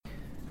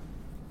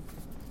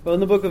Well, in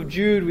the book of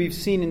Jude, we've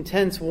seen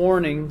intense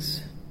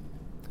warnings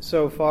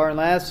so far. And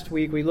last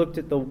week, we looked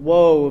at the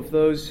woe of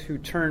those who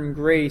turn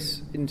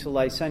grace into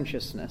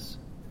licentiousness.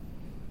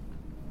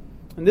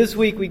 And this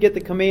week, we get the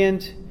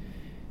command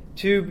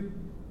to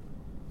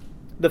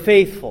the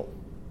faithful.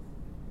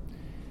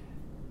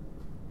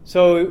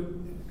 So,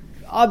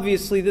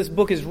 obviously, this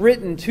book is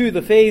written to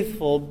the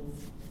faithful.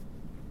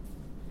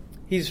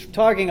 He's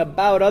talking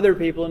about other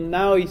people, and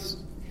now he's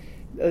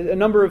a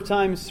number of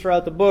times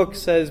throughout the book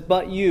says,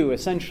 but you,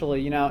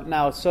 essentially.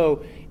 Now,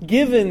 so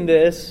given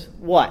this,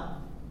 what?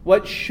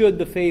 What should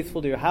the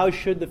faithful do? How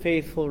should the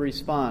faithful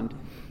respond?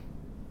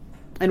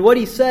 And what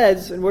he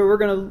says, and where we're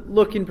going to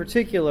look in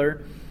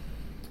particular,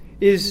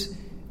 is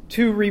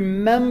to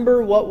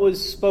remember what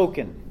was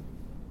spoken.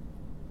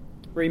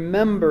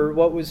 Remember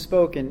what was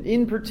spoken.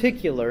 In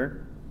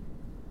particular,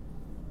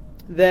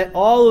 that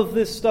all of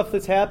this stuff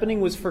that's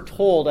happening was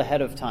foretold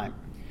ahead of time.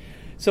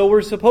 So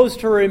we're supposed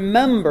to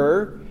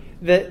remember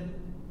that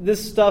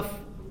this stuff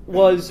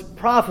was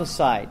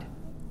prophesied.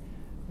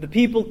 The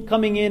people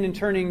coming in and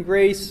turning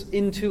grace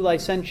into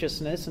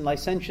licentiousness, and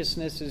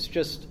licentiousness is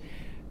just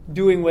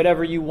doing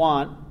whatever you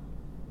want,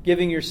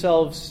 giving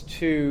yourselves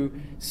to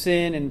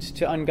sin and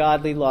to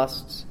ungodly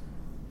lusts.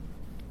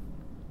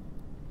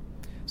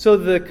 So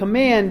the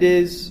command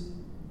is,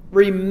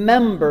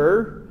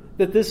 remember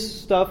that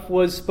this stuff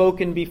was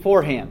spoken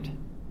beforehand.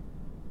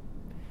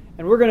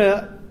 And we're going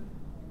to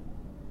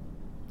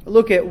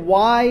look at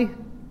why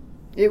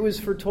it was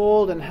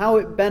foretold and how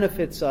it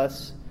benefits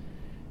us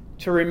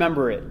to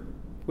remember it,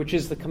 which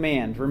is the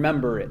command,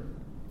 remember it.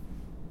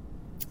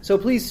 So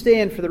please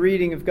stand for the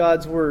reading of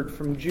God's Word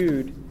from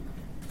Jude.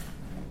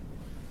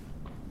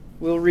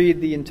 We'll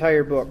read the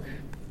entire book.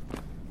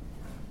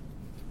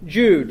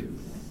 Jude,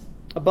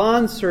 a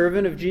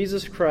bondservant of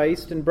Jesus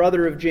Christ and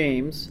brother of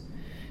James,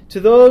 to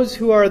those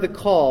who are the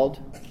called,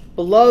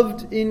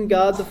 beloved in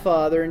God the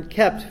Father and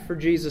kept for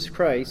Jesus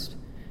Christ,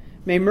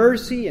 may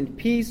mercy and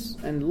peace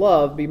and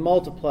love be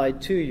multiplied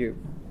to you.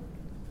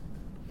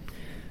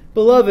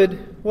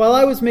 Beloved, while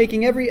I was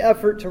making every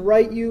effort to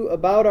write you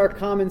about our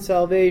common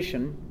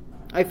salvation,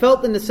 I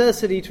felt the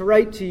necessity to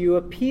write to you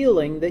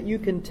appealing that you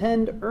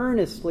contend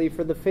earnestly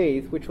for the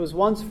faith which was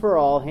once for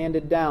all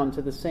handed down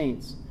to the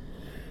saints.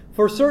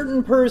 For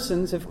certain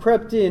persons have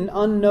crept in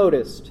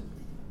unnoticed,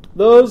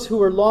 those who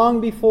were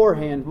long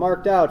beforehand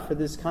marked out for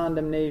this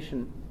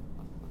condemnation.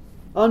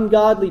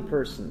 Ungodly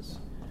persons,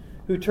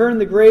 who turn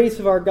the grace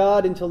of our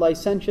God into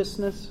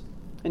licentiousness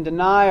and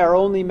deny our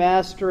only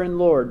Master and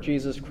Lord,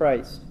 Jesus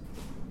Christ.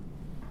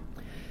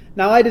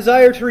 Now I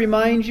desire to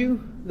remind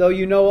you, though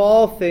you know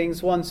all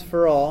things once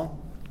for all,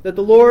 that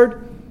the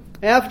Lord,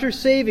 after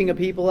saving a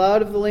people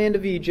out of the land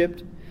of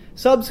Egypt,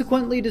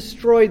 subsequently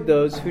destroyed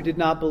those who did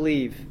not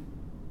believe.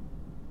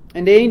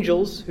 And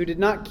angels, who did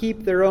not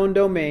keep their own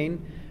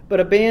domain, but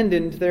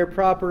abandoned their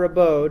proper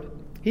abode,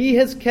 He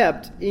has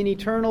kept in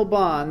eternal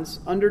bonds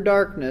under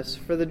darkness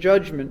for the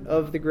judgment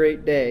of the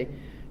great day,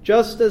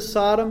 just as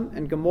Sodom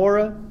and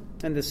Gomorrah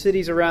and the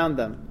cities around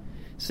them,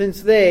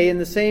 since they, in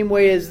the same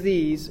way as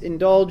these,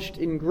 indulged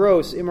in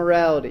gross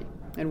immorality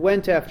and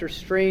went after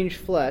strange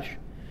flesh,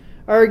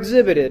 are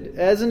exhibited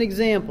as an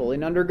example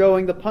in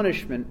undergoing the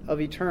punishment of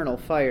eternal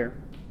fire.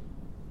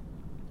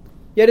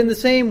 Yet in the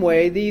same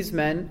way these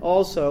men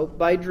also,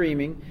 by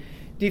dreaming,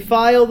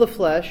 defile the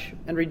flesh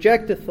and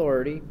reject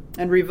authority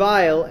and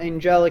revile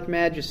angelic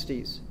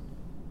majesties.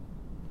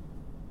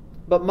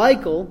 But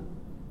Michael,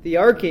 the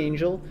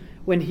archangel,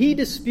 when he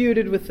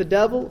disputed with the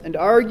devil and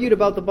argued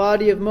about the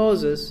body of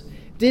Moses,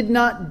 did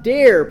not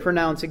dare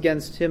pronounce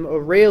against him a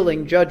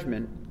railing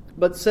judgment,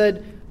 but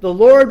said, "The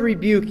Lord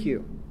rebuke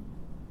you."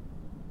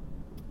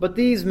 But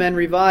these men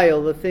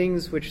revile the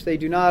things which they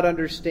do not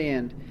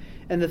understand,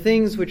 and the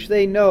things which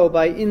they know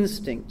by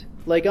instinct,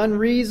 like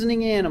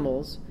unreasoning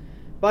animals.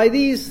 By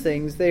these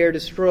things they are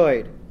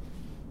destroyed.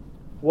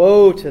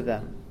 Woe to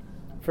them,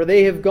 for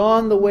they have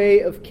gone the way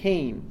of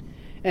Cain,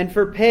 and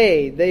for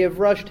pay they have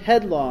rushed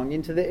headlong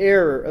into the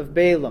error of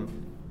Balaam,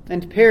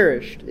 and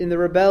perished in the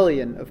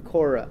rebellion of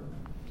Korah.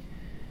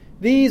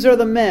 These are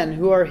the men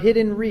who are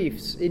hidden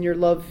reefs in your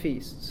love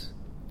feasts,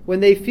 when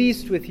they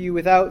feast with you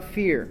without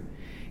fear,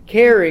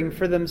 caring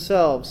for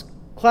themselves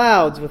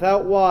clouds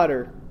without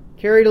water,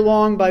 carried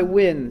along by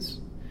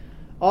winds,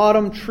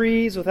 autumn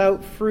trees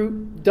without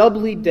fruit,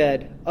 doubly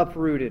dead,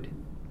 uprooted.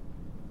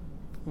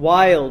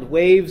 Wild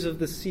waves of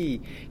the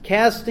sea,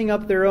 casting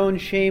up their own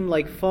shame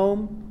like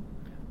foam,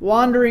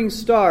 wandering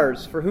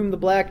stars for whom the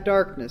black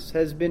darkness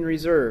has been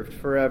reserved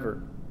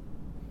forever.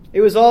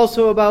 It was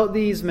also about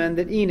these men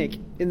that Enoch,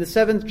 in the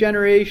 7th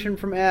generation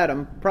from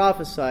Adam,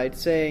 prophesied,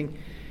 saying,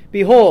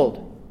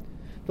 "Behold,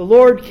 the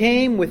Lord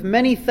came with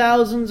many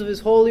thousands of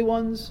his holy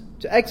ones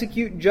to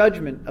execute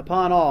judgment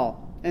upon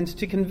all, and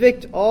to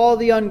convict all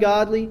the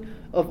ungodly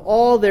of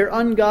all their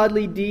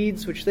ungodly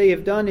deeds which they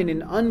have done in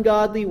an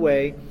ungodly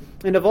way,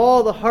 and of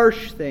all the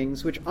harsh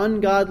things which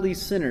ungodly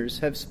sinners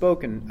have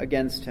spoken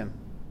against him.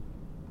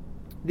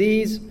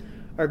 These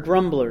are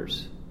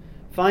grumblers,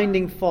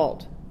 finding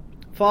fault,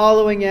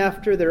 following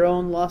after their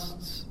own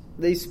lusts.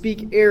 They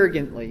speak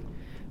arrogantly,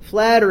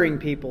 flattering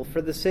people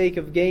for the sake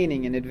of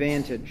gaining an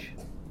advantage.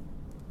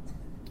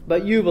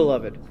 But you,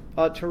 beloved,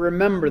 ought to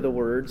remember the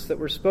words that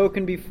were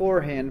spoken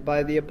beforehand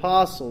by the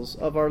apostles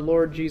of our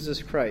Lord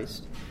Jesus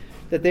Christ,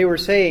 that they were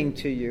saying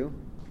to you,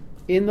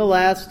 in the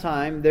last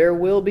time there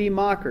will be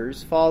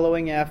mockers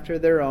following after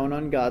their own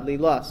ungodly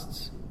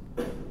lusts.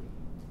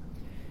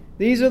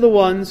 These are the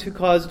ones who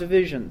cause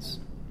divisions,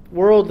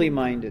 worldly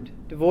minded,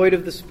 devoid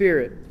of the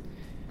Spirit.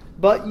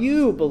 But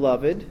you,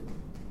 beloved,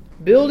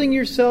 building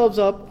yourselves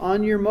up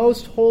on your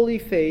most holy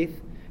faith,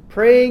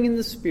 praying in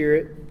the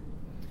Spirit,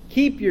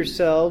 keep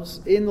yourselves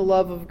in the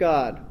love of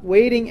God,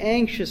 waiting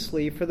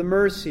anxiously for the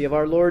mercy of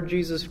our Lord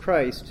Jesus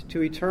Christ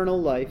to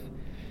eternal life,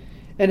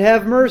 and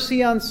have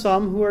mercy on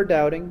some who are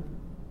doubting.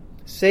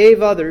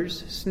 Save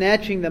others,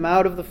 snatching them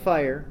out of the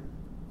fire,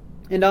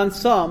 and on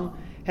some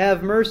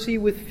have mercy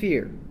with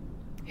fear,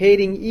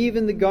 hating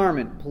even the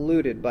garment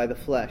polluted by the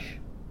flesh.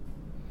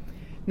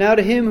 Now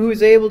to him who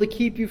is able to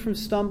keep you from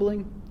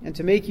stumbling, and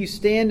to make you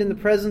stand in the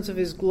presence of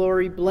his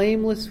glory,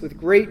 blameless with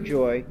great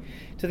joy,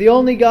 to the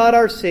only God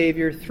our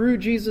Savior, through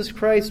Jesus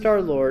Christ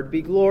our Lord,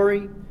 be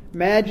glory,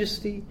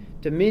 majesty,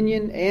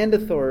 dominion, and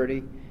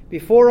authority,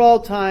 before all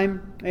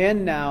time,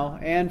 and now,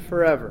 and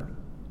forever.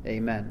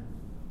 Amen.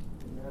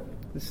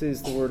 This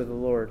is the word of the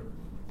Lord.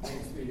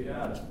 Thanks be to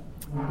God.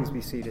 Please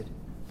be seated.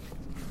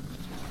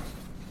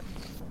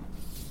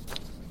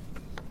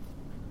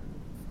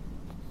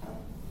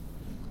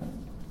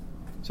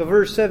 So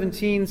verse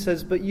 17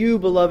 says, But you,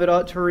 beloved,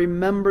 ought to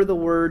remember the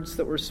words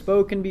that were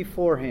spoken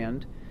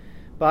beforehand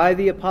by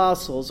the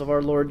apostles of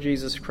our Lord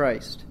Jesus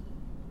Christ.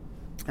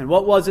 And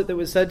what was it that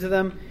was said to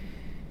them?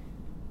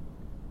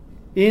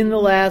 In the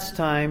last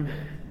time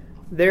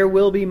there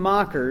will be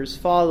mockers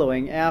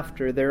following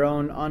after their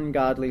own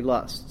ungodly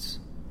lusts.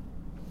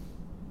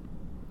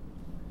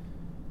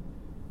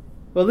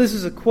 Well, this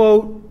is a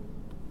quote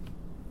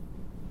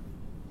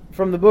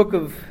from the book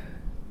of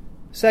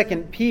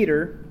 2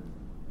 Peter.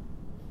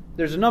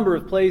 There's a number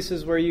of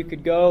places where you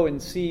could go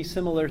and see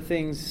similar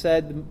things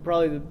said.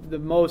 Probably the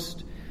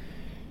most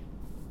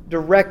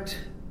direct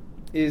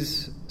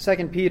is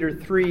 2 Peter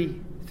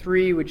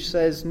 3:3, which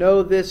says,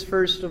 Know this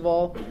first of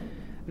all,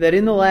 that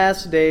in the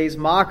last days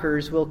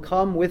mockers will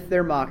come with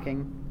their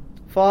mocking,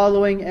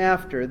 following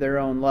after their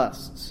own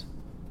lusts.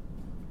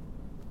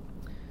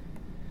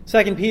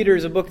 2 Peter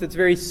is a book that's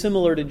very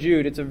similar to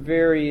Jude. It's a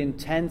very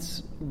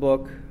intense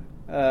book,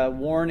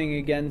 warning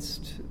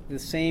against the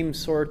same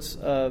sorts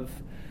of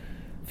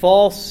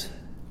false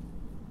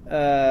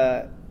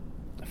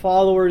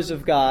followers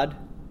of God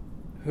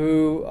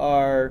who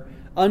are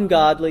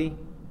ungodly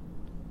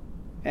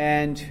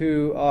and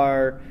who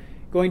are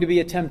going to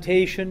be a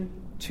temptation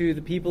to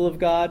the people of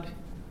God,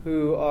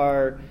 who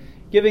are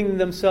giving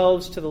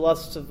themselves to the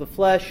lusts of the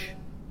flesh.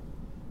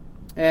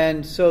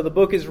 And so the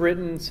book is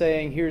written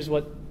saying, here's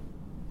what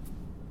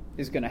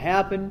is going to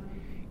happen,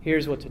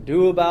 here's what to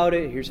do about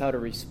it, here's how to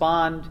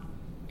respond.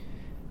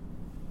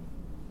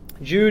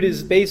 Jude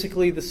is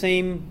basically the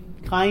same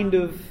kind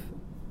of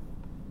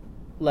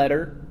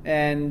letter,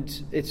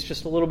 and it's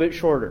just a little bit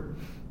shorter.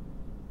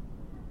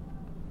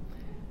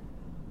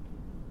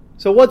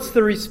 So what's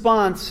the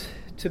response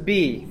to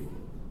be?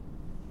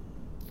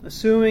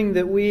 Assuming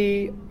that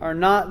we are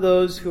not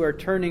those who are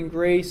turning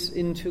grace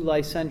into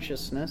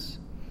licentiousness,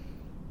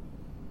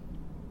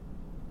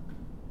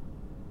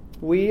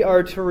 we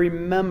are to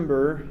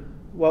remember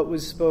what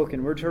was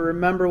spoken. We're to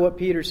remember what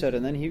Peter said,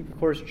 and then of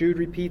course, Jude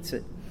repeats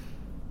it.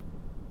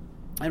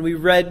 And we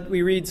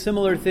read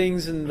similar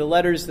things in the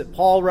letters that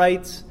Paul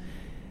writes,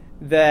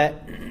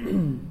 that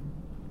in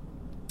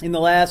the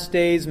last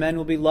days men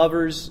will be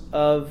lovers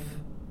of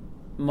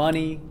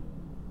money,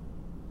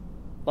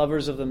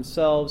 lovers of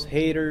themselves,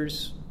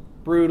 haters,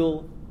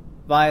 brutal,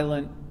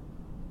 violent,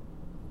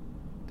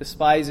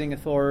 despising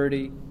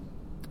authority,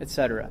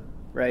 etc.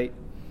 Right?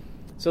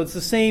 So it's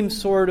the same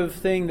sort of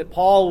thing that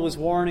Paul was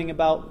warning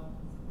about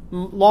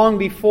long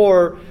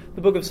before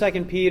the book of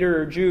 2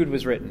 Peter or Jude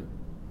was written.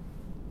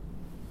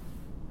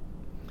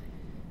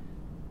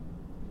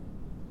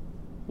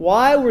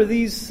 Why were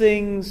these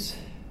things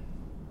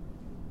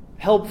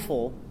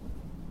helpful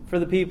for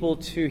the people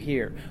to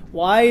hear?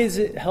 Why is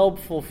it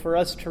helpful for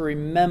us to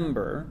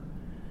remember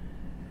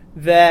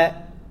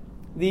that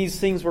these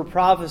things were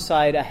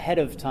prophesied ahead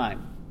of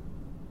time?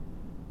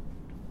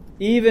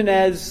 Even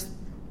as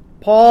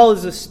Paul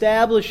is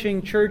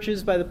establishing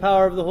churches by the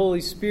power of the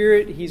Holy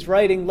Spirit, he's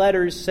writing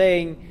letters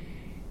saying,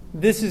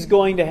 this is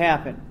going to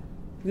happen.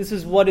 This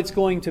is what it's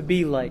going to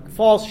be like.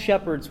 False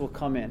shepherds will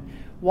come in.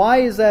 Why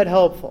is that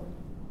helpful?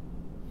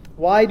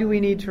 Why do we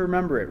need to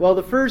remember it? Well,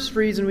 the first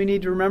reason we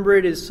need to remember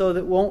it is so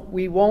that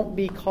we won't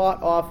be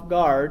caught off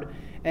guard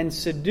and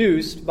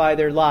seduced by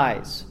their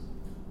lies.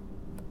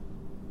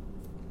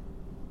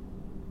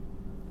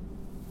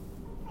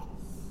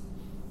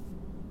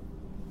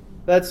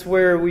 That's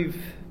where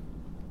we've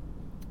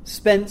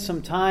spent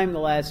some time the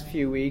last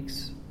few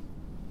weeks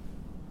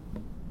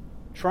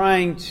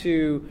trying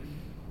to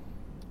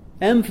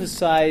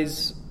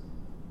emphasize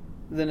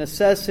the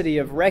necessity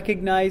of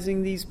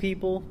recognizing these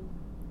people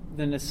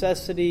the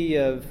necessity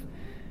of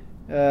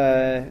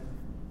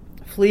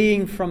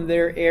fleeing from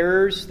their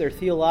errors, their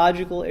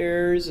theological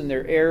errors, and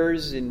their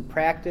errors in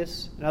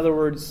practice. In other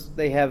words,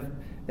 they have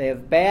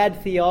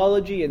bad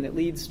theology, and it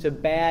leads to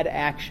bad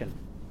action.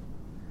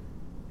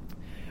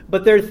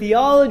 But their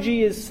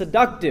theology is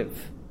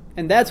seductive,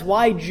 and that's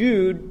why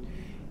Jude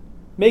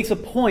makes a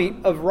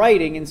point of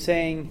writing and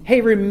saying,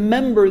 hey,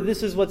 remember,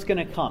 this is what's going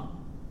to come,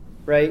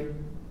 right?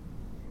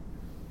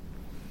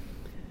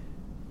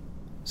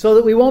 So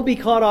that we won't be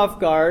caught off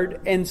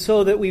guard, and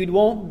so that we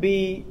won't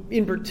be,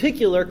 in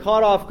particular,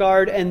 caught off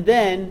guard and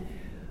then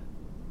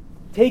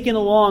taken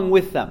along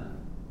with them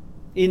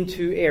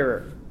into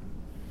error.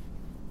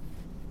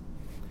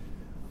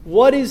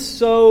 What is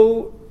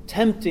so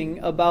tempting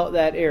about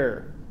that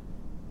error?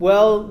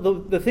 Well,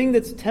 the thing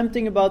that's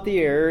tempting about the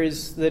error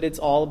is that it's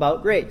all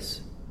about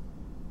grace.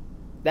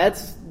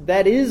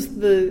 That is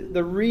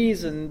the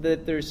reason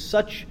that there's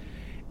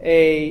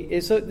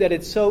that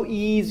it's so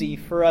easy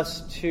for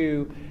us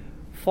to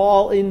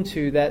fall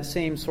into that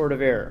same sort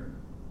of error.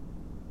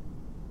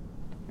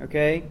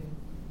 Okay?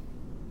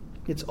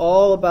 It's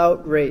all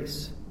about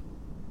grace.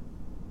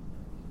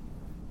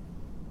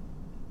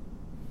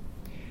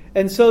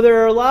 And so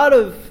there are a lot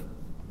of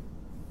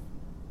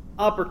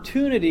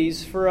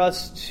opportunities for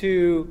us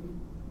to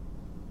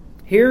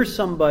hear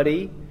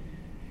somebody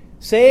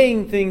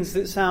saying things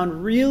that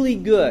sound really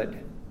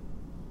good,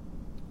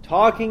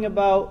 talking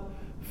about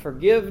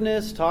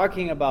forgiveness,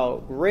 talking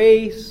about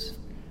grace,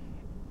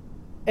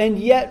 and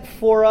yet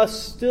for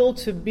us still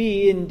to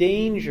be in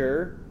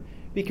danger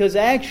because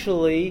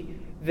actually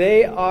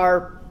they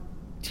are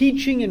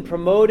teaching and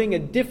promoting a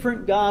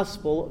different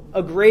gospel,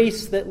 a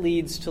grace that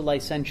leads to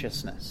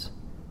licentiousness.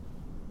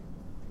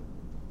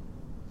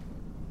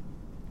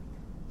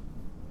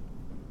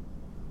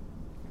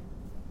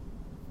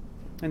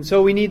 And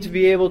so we need to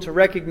be able to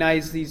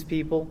recognize these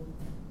people.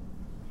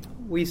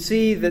 We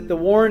see that the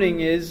warning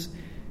is,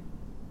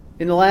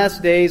 in the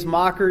last days,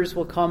 mockers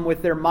will come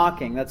with their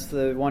mocking. That's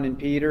the one in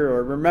Peter.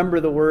 Or remember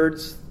the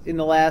words, in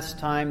the last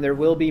time there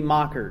will be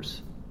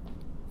mockers,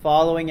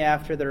 following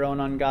after their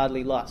own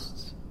ungodly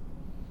lusts.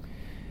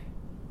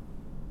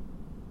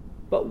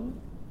 But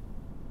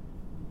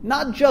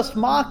not just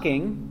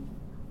mocking,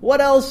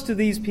 what else do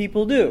these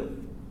people do?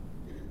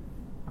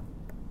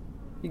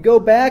 You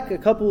go back a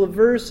couple of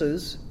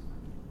verses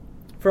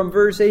from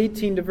verse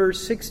 18 to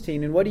verse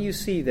 16, and what do you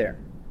see there?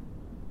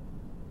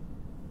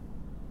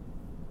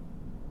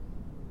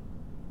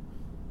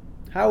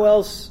 How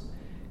else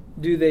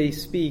do they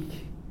speak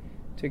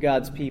to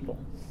God's people?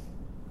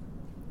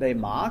 They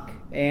mock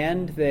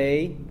and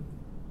they...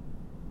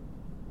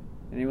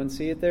 Anyone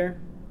see it there?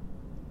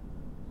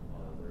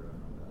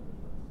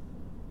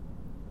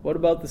 What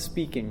about the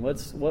speaking? What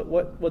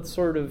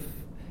sort of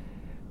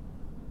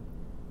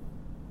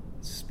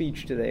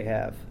speech do they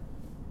have?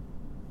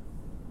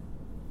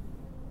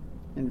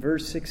 In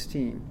verse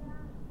 16,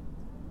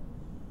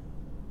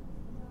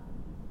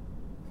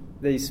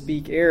 they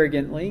speak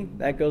arrogantly.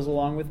 That goes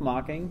along with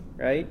mocking,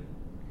 right?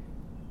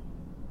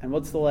 And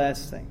what's the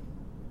last thing?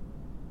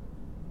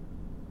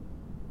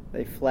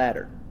 They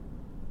flatter.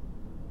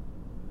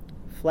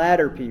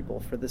 Flatter people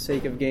for the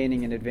sake of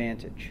gaining an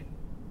advantage.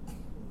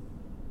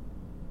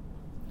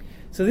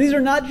 So these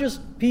are not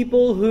just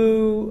people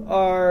who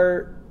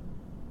are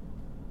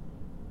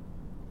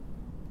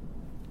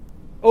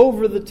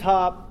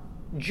over-the-top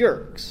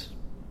jerks,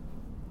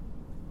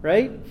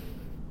 right?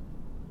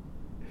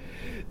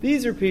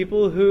 These are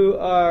people who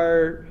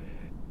are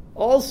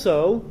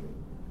also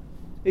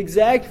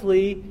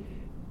exactly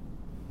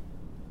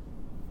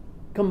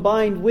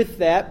combined with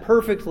that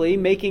perfectly,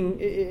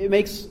 it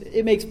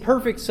makes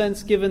perfect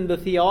sense given the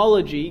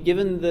theology,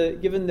 given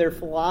their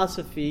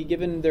philosophy,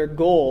 given their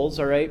goals,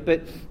 all right?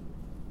 But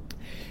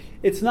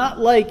it's not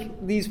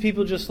like these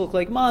people just look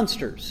like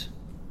monsters.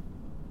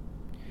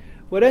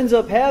 What ends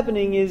up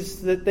happening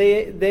is that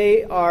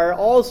they are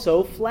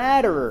also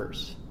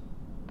flatterers.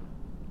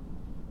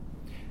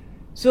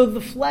 So the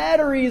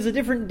flattery is a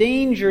different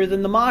danger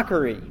than the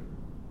mockery,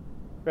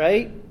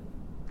 right?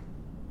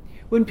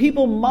 When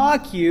people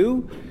mock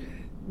you,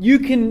 you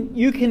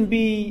can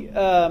be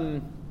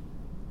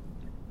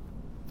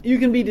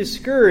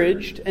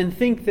discouraged and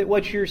think that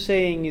what you're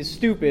saying is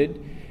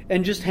stupid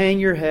and just hang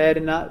your head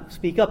and not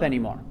speak up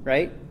anymore,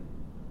 right?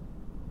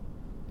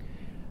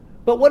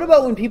 But what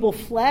about when people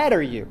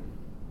flatter you?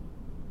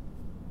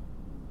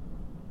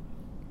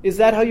 Is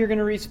that how you're going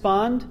to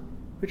respond?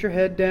 Put your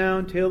head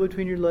down, tail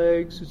between your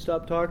legs, and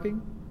stop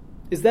talking?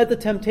 Is that the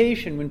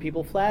temptation when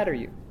people flatter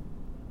you?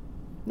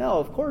 No,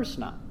 of course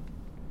not.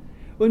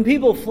 When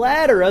people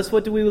flatter us,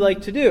 what do we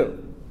like to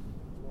do?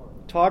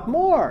 Talk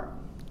more.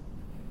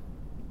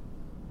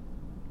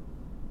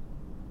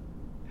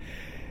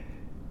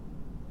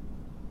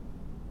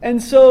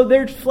 And so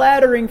they're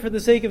flattering for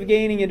the sake of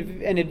gaining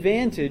an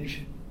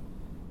advantage.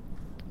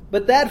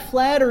 But that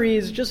flattery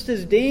is just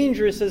as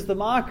dangerous as the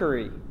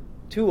mockery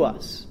to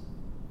us.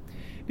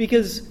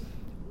 Because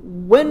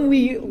when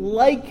we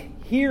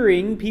like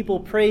hearing people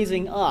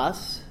praising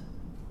us,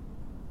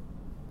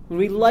 when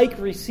we like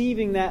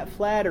receiving that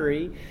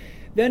flattery,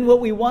 then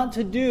what we want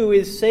to do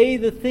is say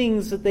the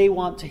things that they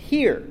want to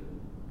hear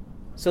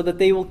so that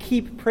they will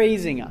keep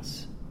praising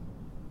us.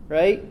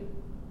 Right?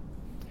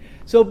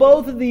 So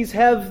both of these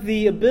have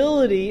the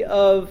ability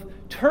of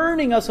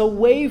turning us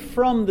away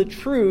from the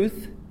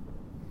truth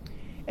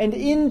and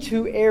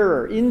into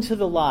error, into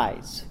the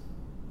lies.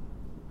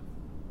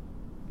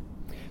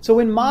 So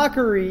when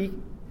mockery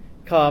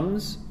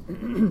comes,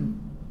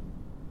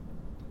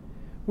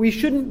 we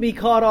shouldn't be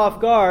caught off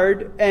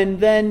guard and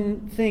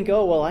then think,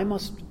 oh, well, I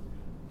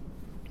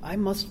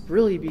must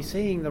really be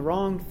saying the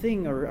wrong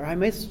thing, or I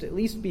must at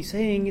least be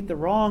saying it the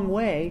wrong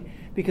way,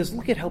 because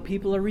look at how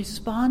people are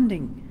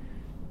responding.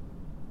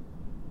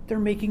 They're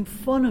making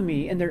fun of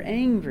me and they're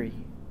angry.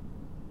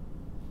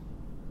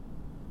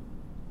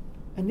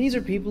 And these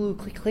are people who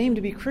claim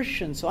to be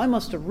Christians, so I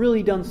must have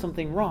really done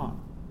something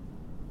wrong.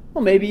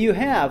 Well, maybe you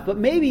have, but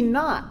maybe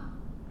not.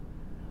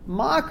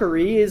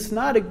 Mockery is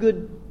not a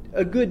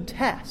good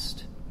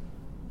test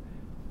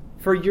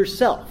for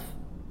yourself,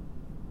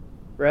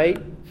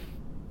 right?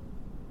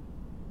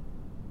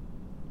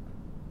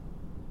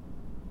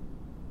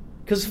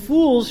 Because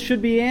fools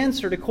should be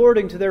answered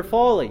according to their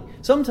folly.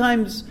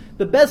 Sometimes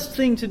the best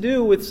thing to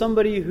do with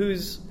somebody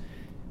who's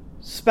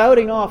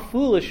spouting off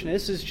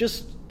foolishness is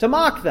just to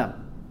mock them.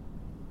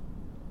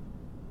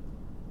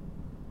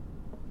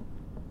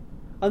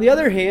 On the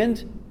other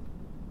hand,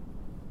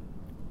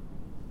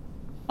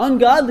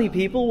 ungodly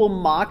people will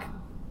mock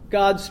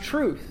God's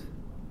truth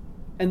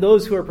and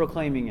those who are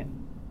proclaiming it.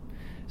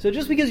 So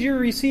just because you're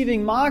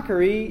receiving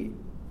mockery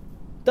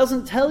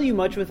doesn't tell you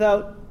much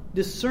without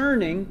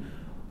discerning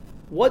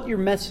what your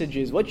message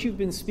is, what you've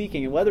been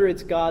speaking, and whether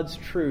it's God's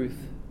truth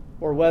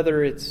or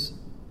whether it's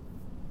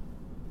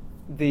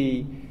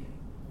the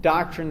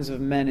doctrines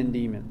of men and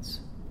demons.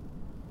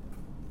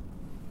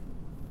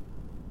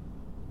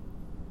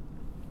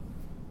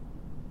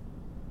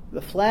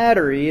 The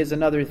flattery is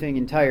another thing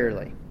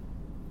entirely.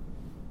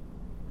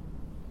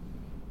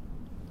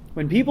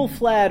 When people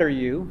flatter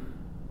you,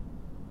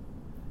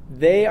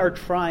 they are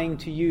trying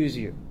to use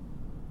you.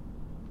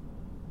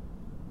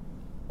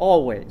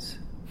 Always.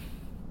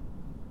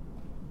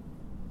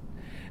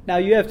 Now,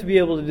 you have to be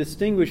able to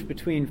distinguish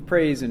between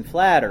praise and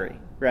flattery,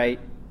 right?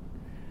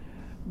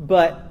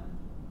 But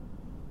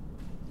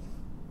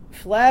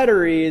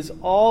flattery is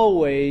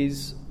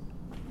always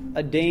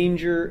a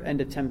danger and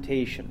a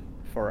temptation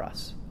for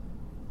us,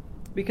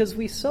 because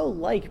we so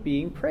like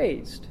being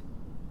praised.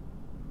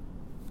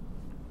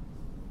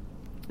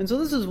 And so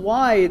this is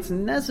why it's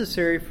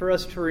necessary for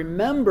us to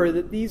remember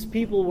that these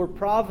people were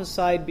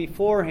prophesied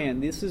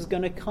beforehand. This is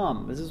going to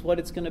come. This is what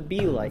it's going to be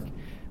like.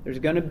 There's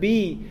going to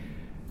be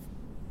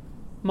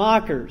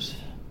mockers.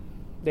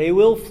 They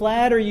will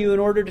flatter you in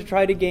order to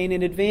try to gain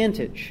an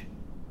advantage.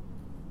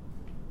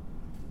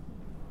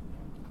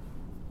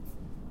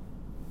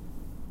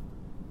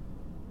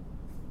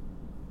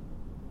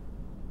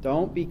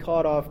 Don't be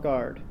caught off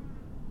guard.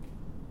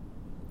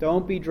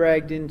 Don't be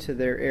dragged into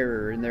their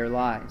error and their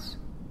lies.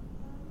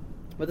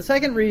 But the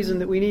second reason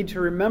that we need to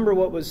remember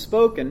what was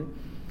spoken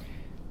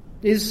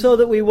is so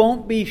that we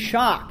won't be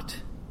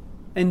shocked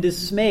and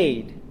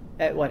dismayed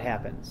at what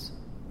happens.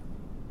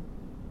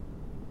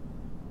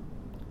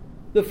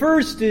 The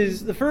first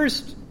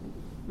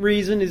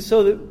reason is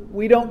so that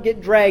we don't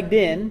get dragged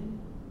in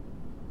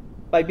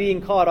by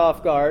being caught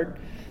off guard.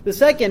 The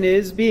second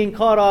is being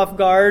caught off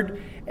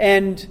guard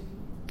and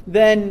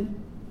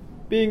then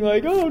being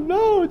like, oh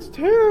no, it's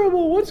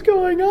terrible, what's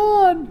going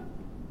on?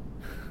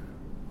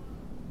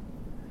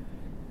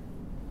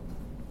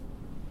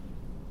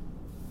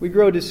 We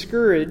grow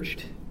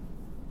discouraged.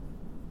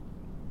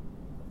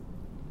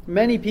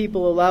 Many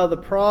people allow the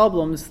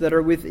problems that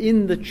are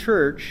within the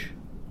church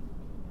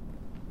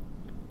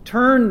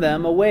turn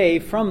them away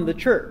from the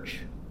church.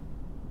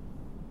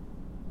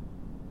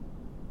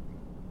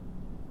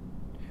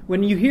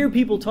 When you hear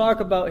people talk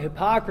about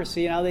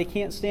hypocrisy and how they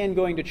can't stand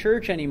going to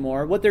church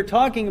anymore, what they're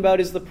talking about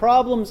is the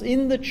problems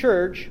in the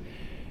church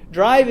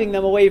driving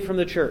them away from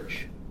the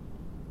church.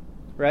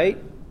 Right?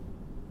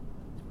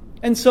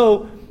 And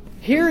so,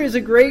 here is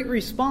a great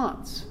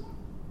response.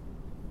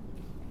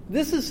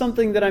 This is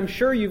something that I'm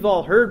sure you've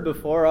all heard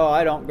before. Oh,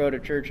 I don't go to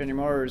church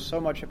anymore. There's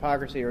so much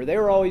hypocrisy. Or they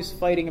were always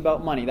fighting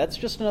about money. That's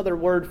just another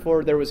word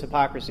for there was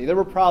hypocrisy. There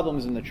were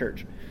problems in the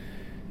church.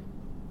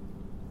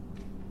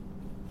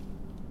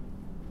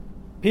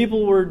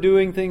 People were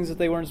doing things that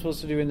they weren't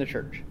supposed to do in the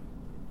church.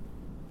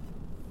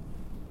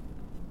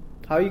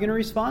 How are you going to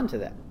respond to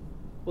that?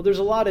 Well, there's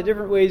a lot of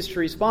different ways to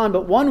respond,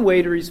 but one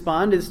way to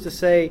respond is to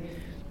say,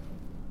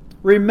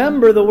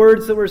 remember the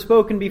words that were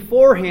spoken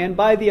beforehand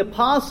by the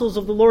apostles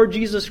of the Lord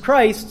Jesus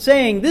Christ,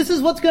 saying, this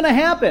is what's going to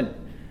happen.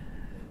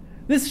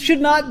 This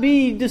should not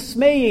be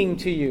dismaying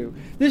to you.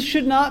 This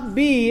should not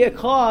be a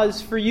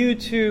cause for you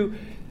to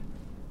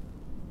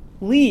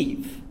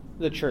leave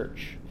the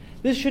church.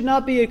 This should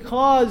not be a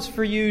cause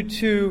for you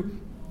to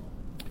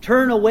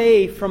turn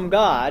away from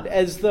God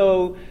as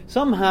though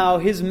somehow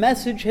His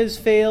message has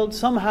failed,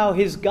 somehow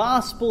His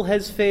gospel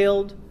has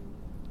failed.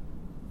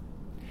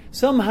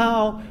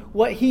 somehow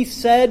what he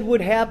said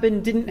would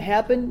happen didn't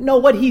happen. No,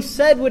 what he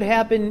said would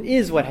happen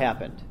is what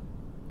happened.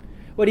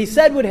 What he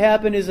said would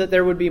happen is that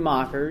there would be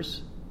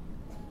mockers.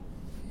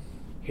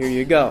 Here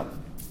you go.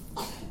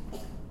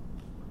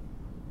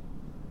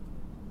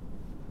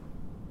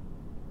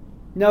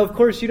 Now, of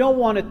course, you don't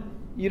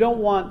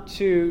want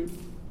to,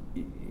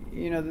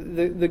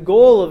 the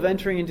goal of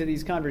entering into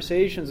these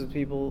conversations with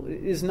people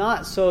is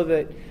not so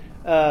that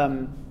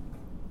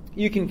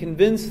you can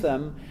convince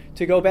them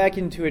to go back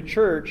into a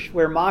church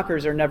where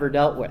mockers are never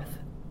dealt with,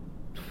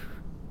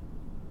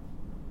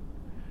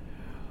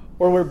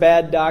 or where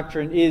bad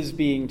doctrine is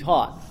being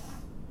taught.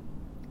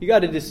 You got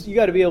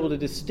to be able to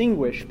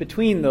distinguish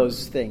between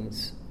those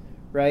things,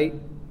 right?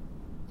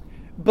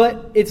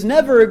 But it's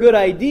never a good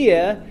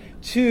idea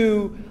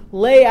to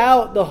lay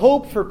out the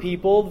hope for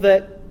people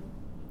that,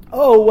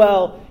 oh,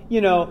 well,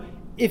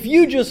 if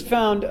you just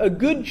found a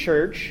good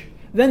church,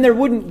 then there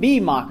wouldn't be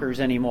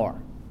mockers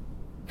anymore.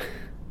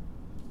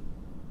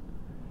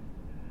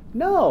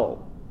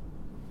 No.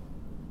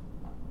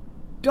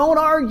 Don't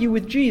argue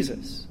with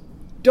Jesus.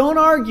 Don't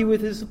argue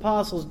with his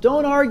apostles.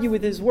 Don't argue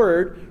with his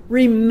word.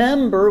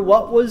 Remember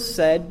what was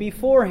said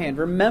beforehand.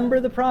 Remember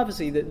the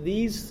prophecy that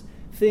these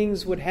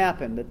things would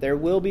happen, that there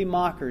will be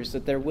mockers,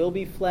 that there will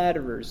be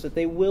flatterers, that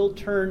they will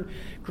turn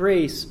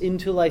grace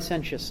into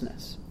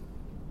licentiousness.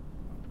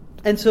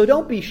 And so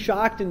don't be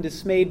shocked and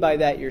dismayed by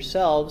that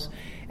yourselves.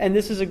 And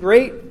this is a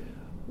great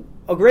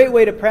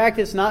way to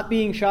practice not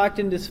being shocked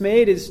and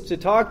dismayed is to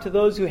talk to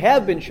those who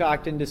have been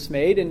shocked and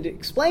dismayed and to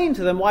explain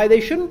to them why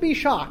they shouldn't be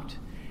shocked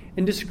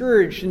and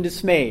discouraged and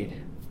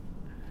dismayed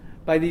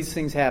by these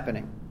things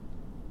happening.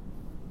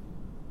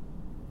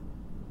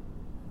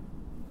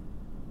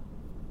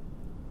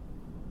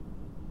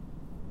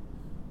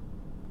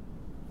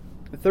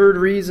 The third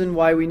reason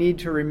why we need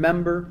to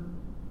remember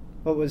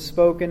what was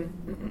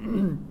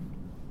spoken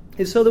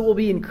is so that we'll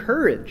be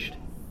encouraged.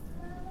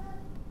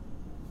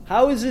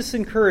 How is this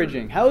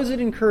encouraging? How is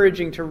it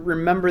encouraging to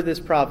remember this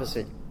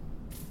prophecy?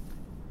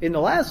 In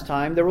the last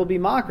time, there will be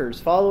mockers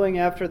following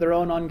after their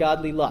own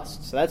ungodly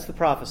lusts. So that's the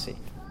prophecy,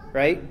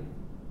 right?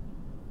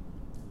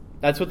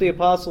 That's what the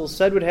apostles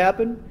said would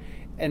happen,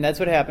 and that's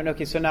what happened.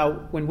 Okay, so now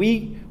when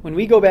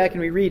we go back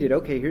and we read it,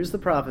 okay, here's the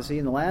prophecy.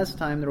 In the last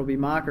time, there will be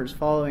mockers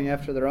following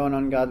after their own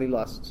ungodly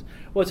lusts.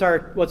 What's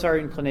our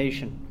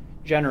inclination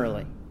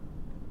generally?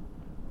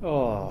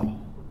 Oh,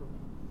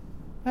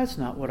 that's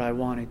not what I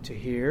wanted to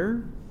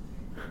hear.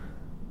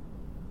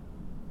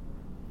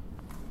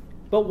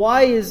 But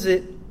why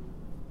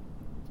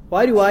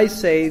do I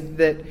say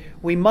that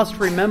we must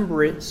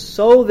remember it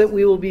so that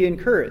we will be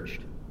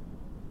encouraged?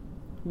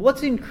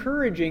 What's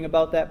encouraging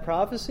about that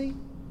prophecy?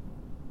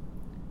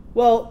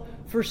 Well,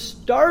 for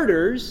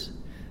starters,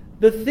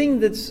 the thing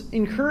that's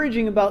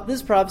encouraging about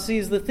this prophecy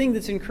is the thing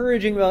that's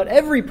encouraging about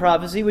every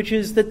prophecy, which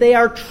is that they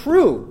are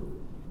true.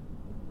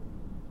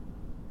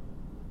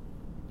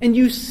 And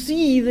you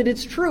see that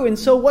it's true. And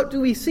so what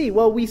do we see?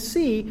 Well, we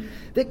see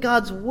that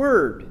God's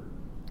word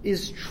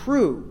is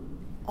true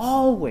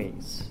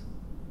always.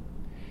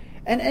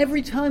 And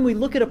every time we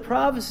look at a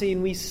prophecy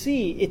and we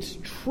see it's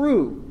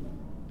true,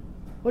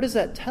 what does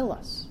that tell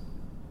us?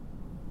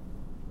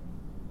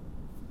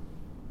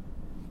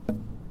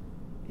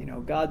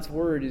 God's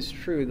word is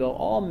true, though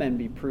all men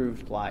be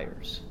proved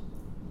liars.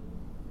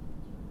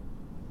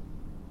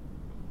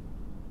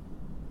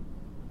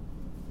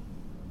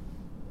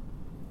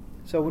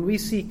 So when we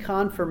see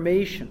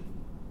confirmation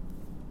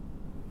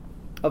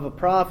of a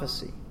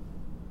prophecy,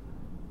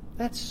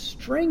 that's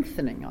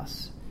strengthening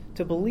us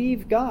to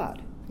believe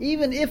God,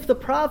 even if the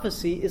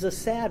prophecy is a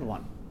sad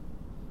one.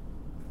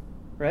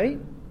 Right?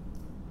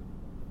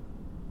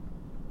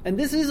 And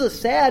this is a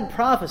sad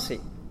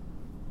prophecy.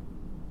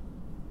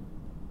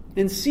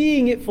 And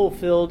seeing it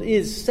fulfilled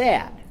is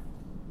sad.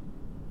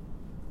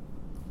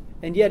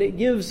 And yet it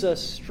gives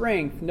us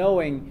strength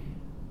knowing,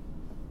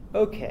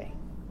 okay,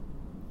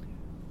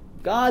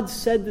 God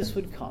said this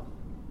would come,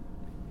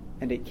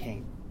 and it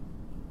came.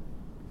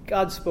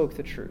 God spoke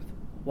the truth,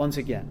 once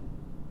again.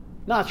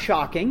 Not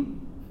shocking,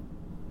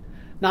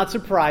 not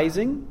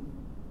surprising,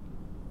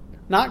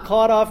 not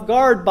caught off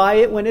guard by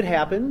it when it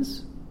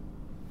happens,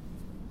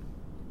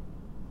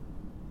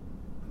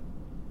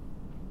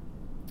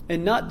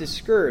 and not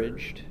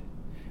discouraged,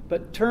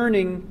 but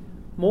turning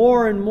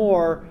more and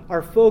more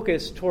our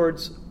focus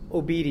towards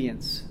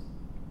obedience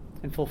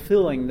and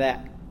fulfilling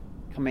that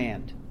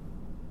command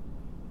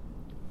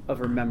of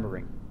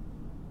remembering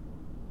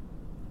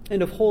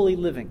and of holy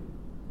living.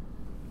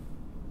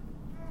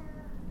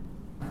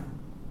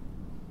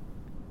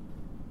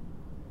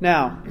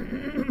 Now,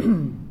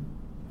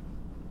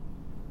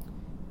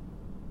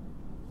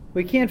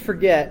 we can't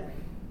forget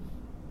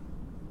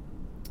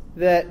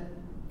that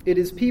it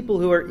is people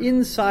who are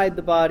inside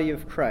the body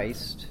of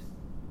Christ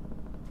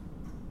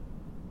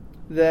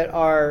that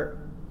are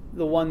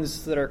the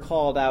ones that are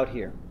called out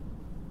here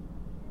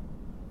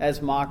as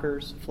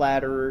mockers,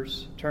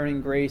 flatterers,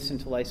 turning grace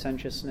into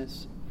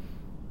licentiousness.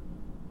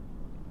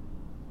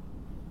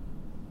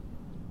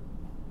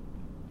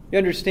 You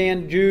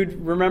understand,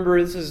 Jude,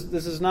 remember this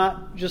is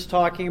not just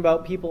talking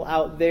about people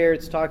out there,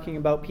 it's talking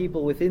about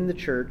people within the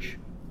church.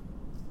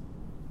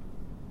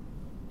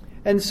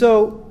 And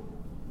so,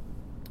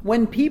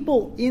 when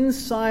people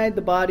inside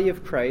the body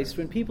of Christ,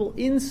 when people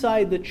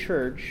inside the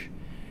church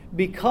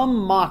become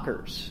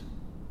mockers,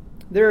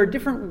 there are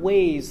different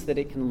ways that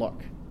it can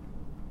look.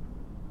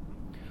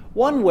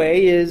 One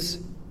way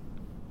is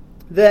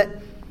that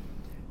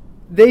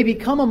they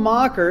become a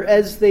mocker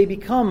as they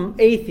become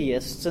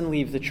atheists and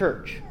leave the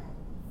church.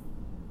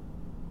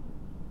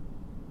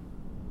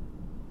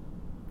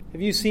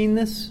 Have you seen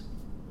this?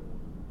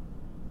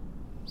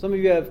 Some of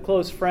you have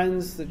close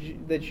friends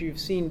that you've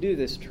seen do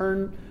this.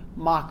 Turn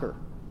mocker.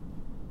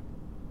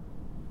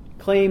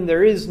 Claim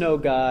there is no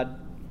God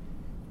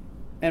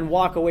and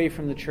walk away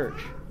from the church.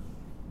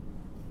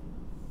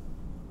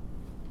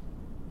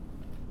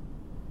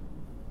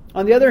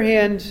 On the other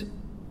hand,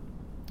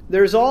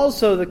 there's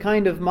also the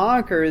kind of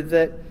mocker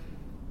that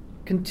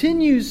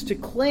continues to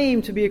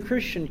claim to be a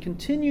Christian,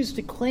 continues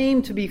to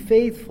claim to be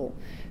faithful,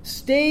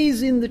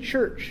 stays in the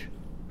church,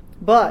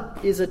 but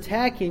is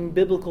attacking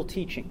biblical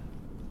teaching.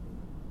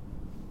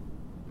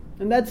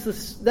 And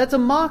that's a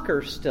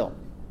mocker still.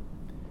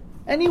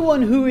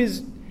 Anyone who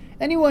is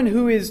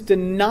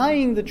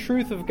denying the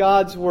truth of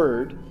God's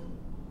word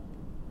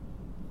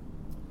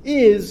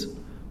is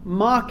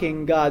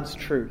mocking God's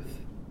truth.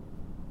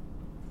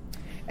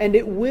 And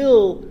it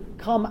will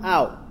come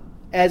out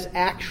as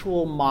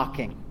actual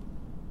mocking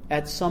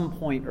at some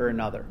point or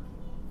another.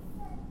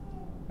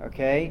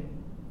 Okay?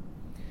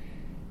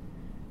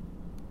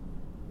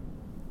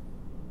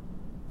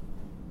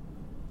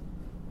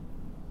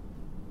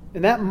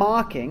 And that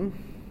mocking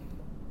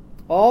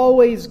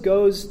always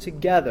goes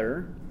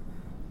together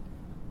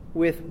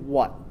with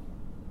what?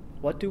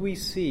 What do we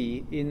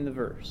see in the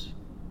verse?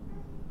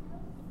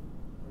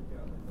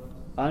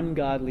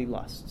 Ungodly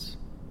lusts.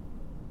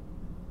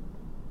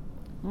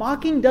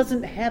 Mocking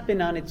doesn't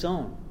happen on its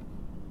own.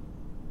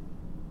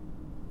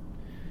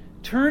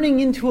 Turning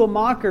into a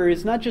mocker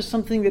is not just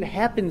something that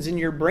happens in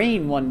your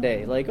brain one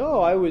day. Like,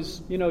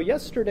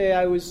 yesterday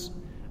I was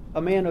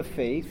a man of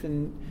faith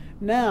and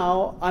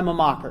now I'm a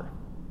mocker.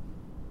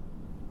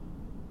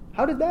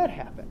 How did that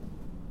happen?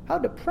 How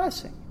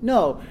depressing.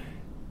 No.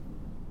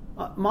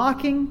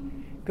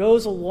 Mocking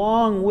goes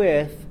along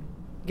with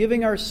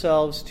giving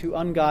ourselves to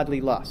ungodly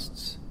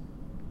lusts.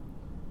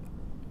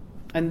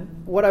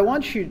 And what I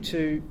want you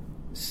to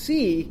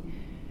see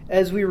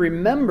as we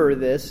remember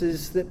this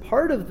is that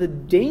part of the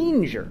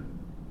danger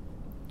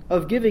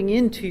of giving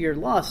in to your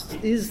lusts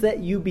is that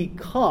you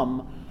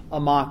become a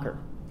mocker.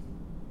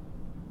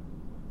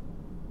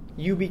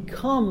 You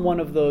become one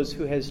of those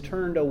who has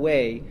turned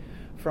away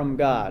from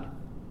God,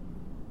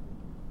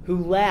 who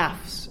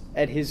laughs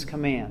at His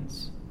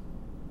commands,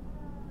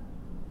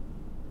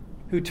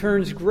 who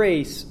turns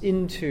grace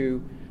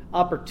into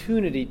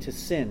opportunity to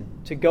sin,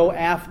 to go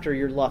after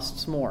your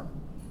lusts more.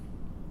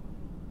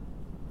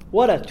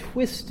 What a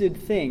twisted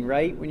thing,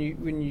 right? When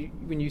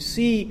you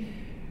see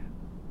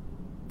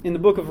in the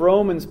book of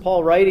Romans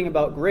Paul writing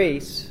about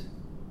grace,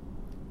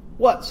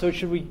 what? So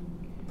should we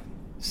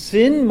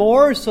sin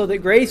more so that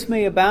grace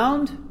may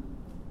abound?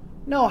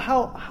 No,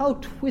 how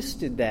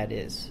twisted that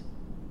is.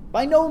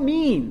 By no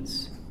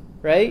means,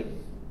 right?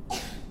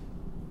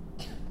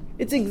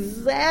 It's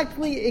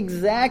exactly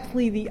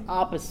the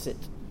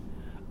opposite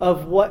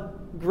of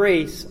what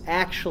grace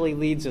actually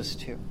leads us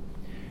to.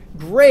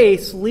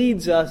 Grace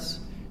leads us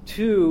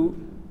to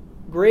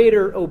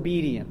greater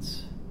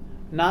obedience,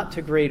 not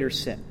to greater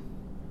sin.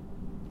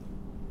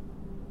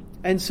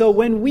 And so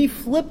when we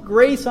flip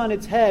grace on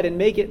its head and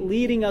make it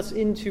leading us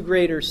into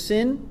greater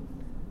sin,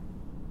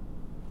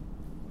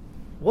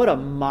 what a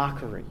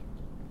mockery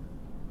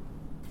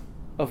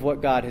of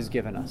what God has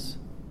given us.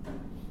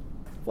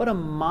 What a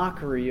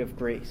mockery of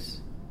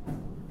grace.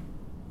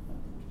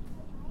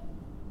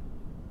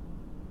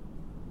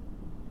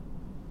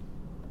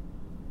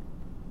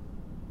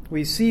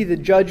 We see the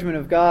judgment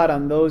of God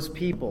on those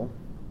people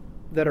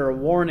that are a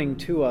warning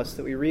to us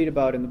that we read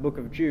about in the book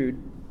of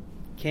Jude.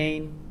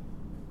 Cain,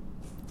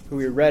 who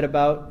we read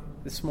about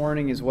this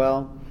morning as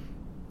well.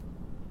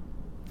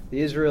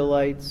 The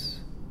Israelites,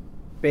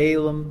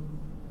 Balaam,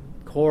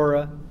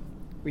 Korah.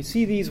 We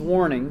see these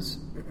warnings.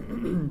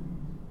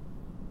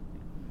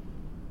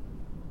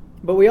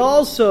 But we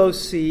also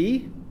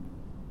see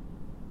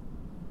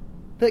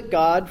that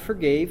God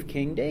forgave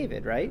King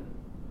David, right?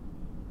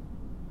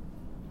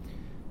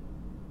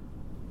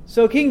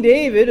 So King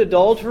David,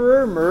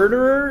 adulterer,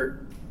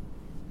 murderer,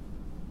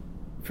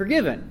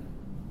 forgiven.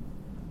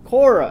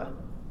 Korah,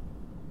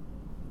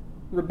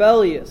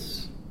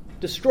 rebellious,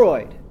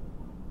 destroyed.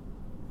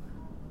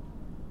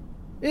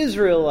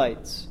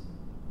 Israelites,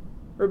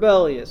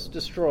 rebellious,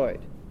 destroyed.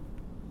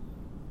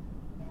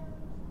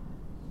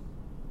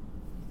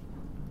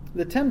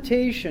 The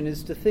temptation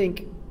is to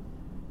think,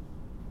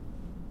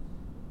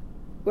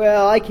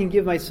 well, I can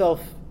give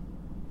myself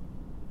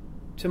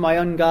to my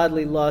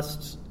ungodly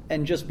lusts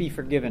and just be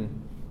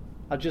forgiven.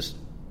 I'll just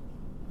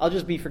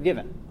be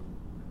forgiven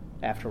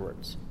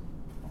afterwards.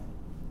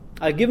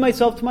 I give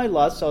myself to my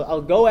lusts.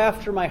 I'll go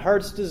after my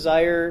heart's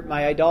desire,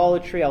 my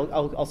idolatry.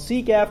 I'll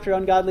seek after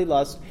ungodly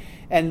lust.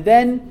 And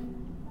then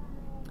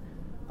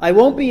I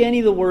won't be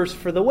any the worse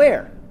for the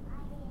wear.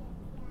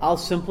 I'll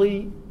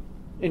simply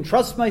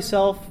entrust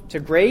myself to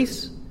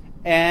grace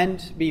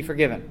and be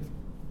forgiven.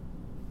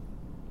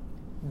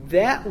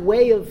 That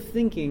way of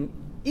thinking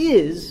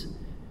is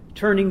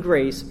turning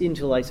grace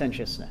into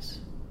licentiousness.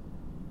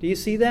 Do you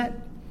see that?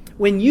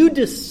 When you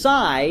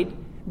decide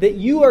that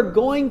you are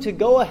going to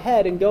go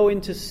ahead and go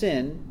into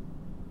sin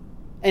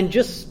and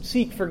just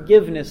seek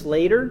forgiveness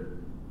later,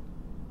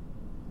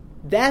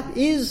 that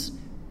is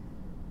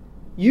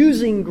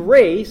using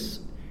grace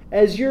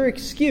as your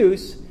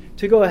excuse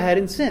to go ahead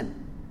and sin.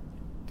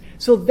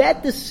 So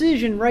that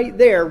decision right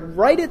there,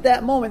 right at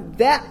that moment,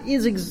 that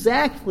is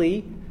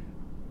exactly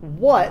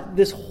what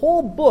this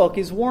whole book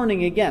is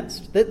warning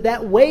against.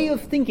 That way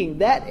of thinking,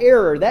 that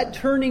error, that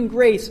turning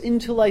grace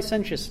into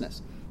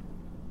licentiousness.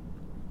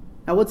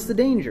 Now, what's the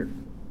danger?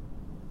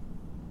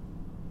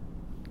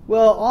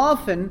 Well,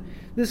 often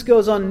this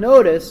goes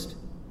unnoticed,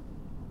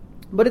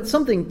 but it's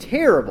something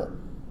terrible.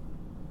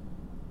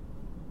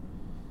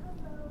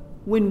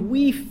 When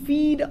we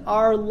feed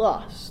our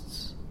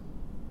lusts,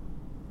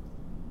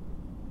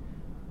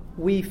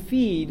 we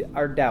feed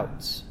our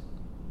doubts.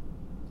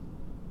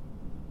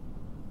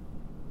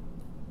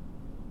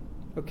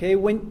 Okay,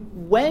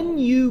 when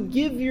you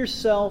give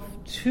yourself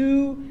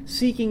to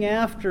seeking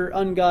after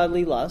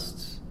ungodly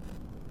lusts,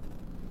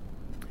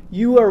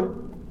 you are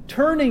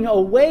turning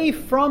away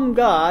from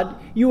God.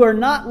 You are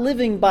not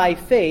living by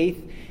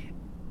faith.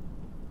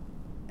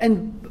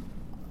 And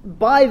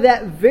by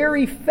that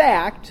very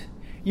fact,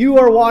 you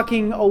are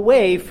walking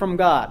away from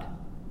God.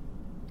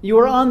 You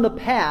are on the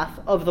path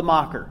of the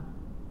mocker.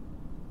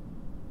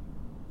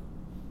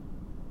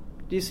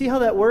 Do you see how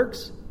that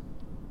works?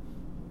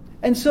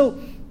 And so,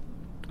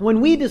 when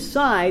we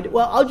decide,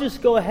 well, I'll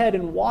just go ahead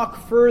and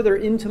walk further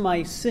into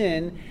my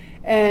sin,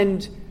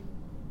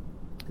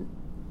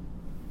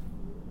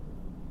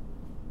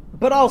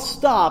 but I'll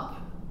stop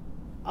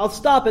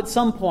at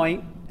some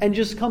point and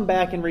just come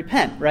back and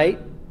repent, right?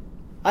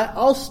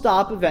 I'll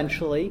stop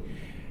eventually.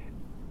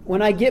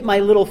 When I get my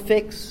little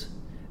fix,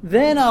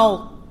 then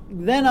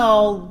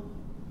I'll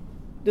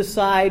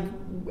decide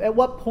at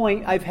what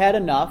point I've had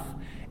enough,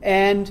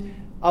 and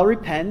I'll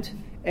repent,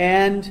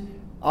 and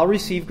I'll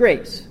receive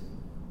grace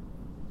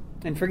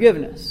and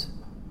forgiveness.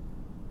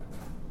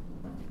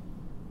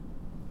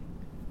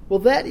 Well,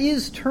 that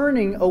is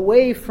turning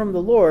away from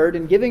the Lord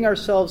and giving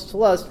ourselves to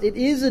lust. It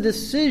is a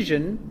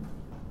decision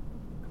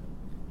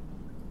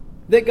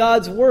that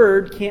God's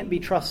word can't be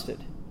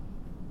trusted.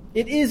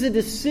 It is a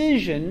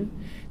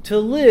decision to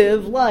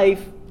live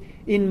life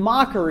in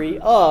mockery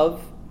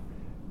of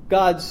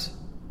God's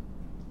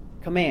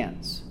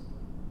commands.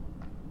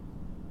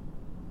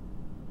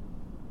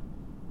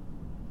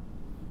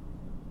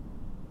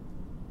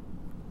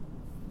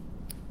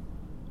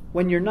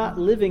 When you're not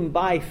living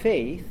by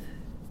faith,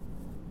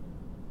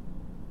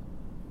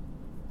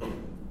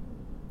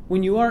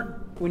 when you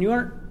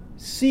aren't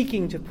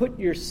seeking to put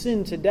your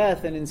sin to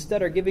death and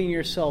instead are giving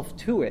yourself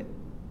to it,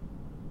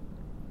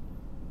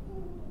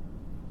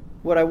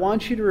 what I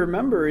want you to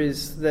remember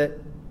is that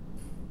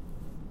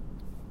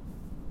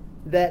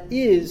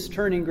is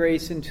turning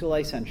grace into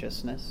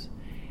licentiousness.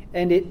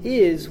 And it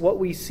is what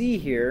we see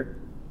here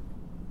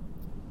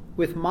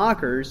with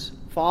mockers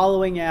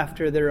following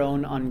after their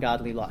own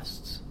ungodly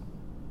lusts.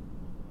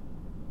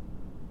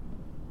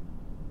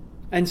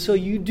 And so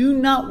you do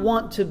not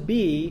want to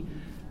be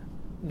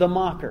the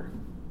mocker.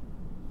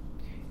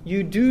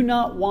 You do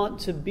not want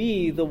to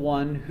be the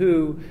one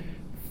who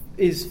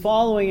is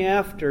following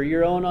after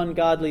your own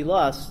ungodly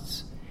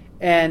lusts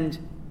and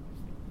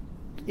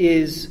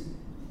is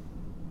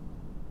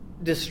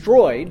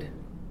destroyed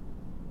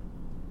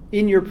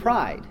in your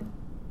pride.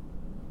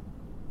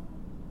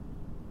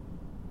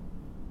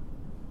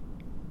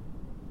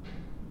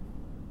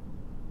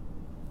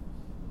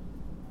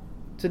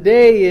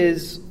 Today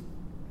is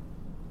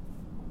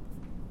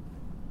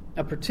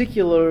a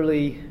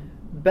particularly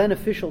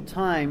beneficial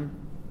time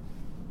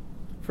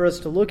for us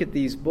to look at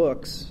these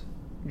books,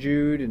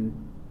 Jude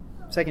and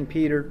 2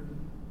 Peter,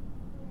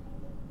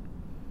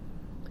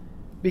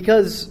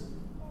 because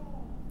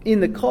in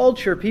the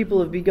culture, people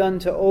have begun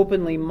to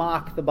openly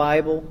mock the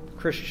Bible,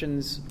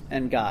 Christians,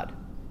 and God.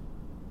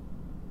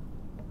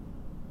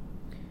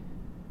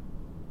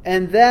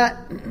 And that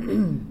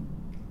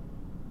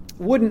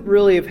wouldn't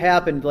really have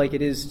happened like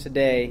it is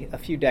today a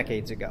few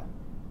decades ago.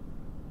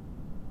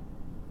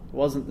 It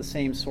wasn't the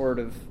same sort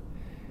of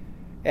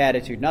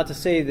attitude. Not to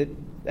say that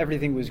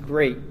everything was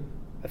great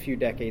a few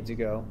decades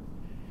ago,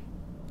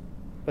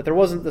 but there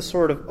wasn't the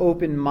sort of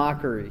open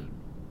mockery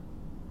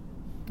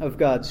of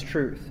God's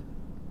truth.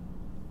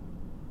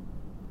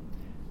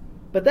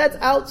 But that's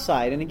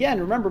outside. And again,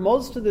 remember,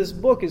 most of this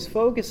book is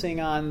focusing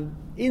on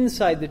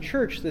inside the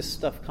church, this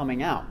stuff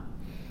coming out.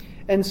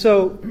 And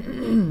so,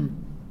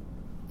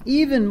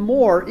 even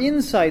more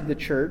inside the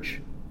church,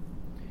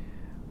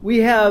 we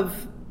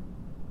have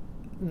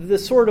the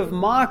sort of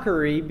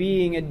mockery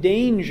being a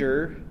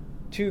danger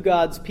to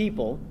God's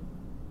people,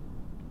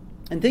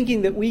 and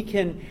thinking that we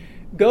can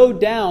go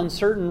down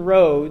certain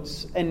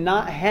roads and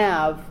not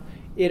have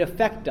it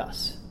affect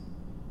us.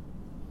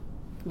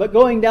 But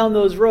going down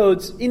those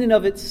roads in and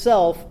of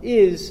itself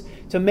is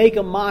to make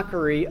a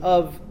mockery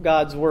of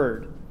God's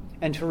word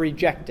and to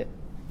reject it.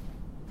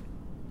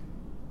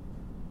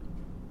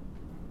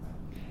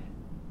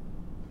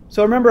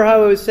 So remember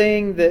how I was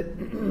saying that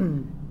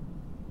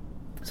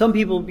some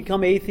people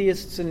become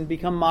atheists and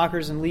become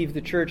mockers and leave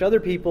the church. Other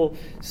people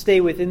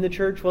stay within the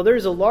church. Well,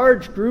 there's a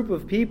large group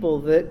of people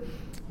that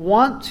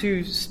want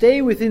to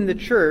stay within the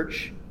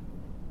church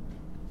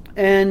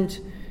and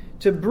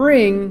to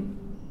bring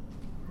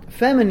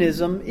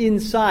feminism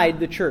inside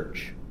the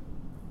church.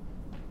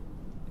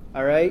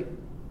 All right?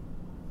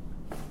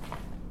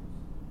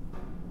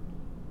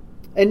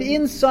 And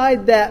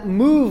inside that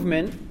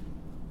movement,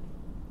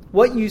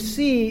 what you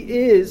see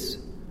is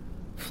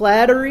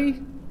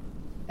flattery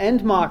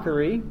and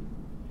mockery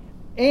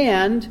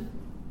and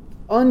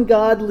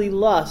ungodly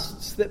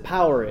lusts that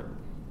power it.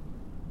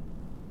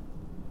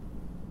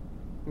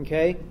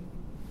 Okay?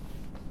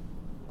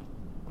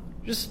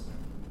 Just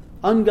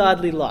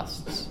ungodly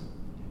lusts.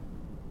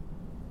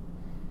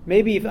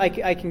 Maybe if I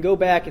can go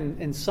back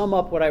and sum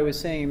up what I was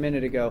saying a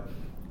minute ago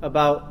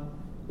about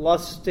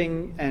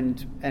lusting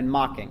and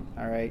mocking,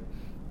 all right?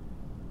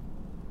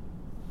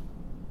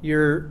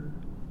 Your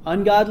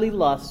ungodly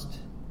lust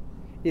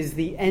is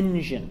the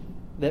engine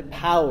that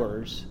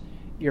powers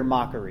your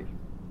mockery.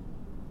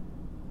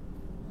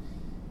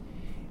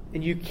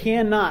 And you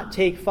cannot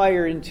take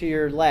fire into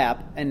your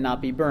lap and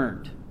not be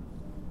burned.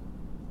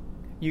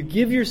 You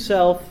give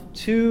yourself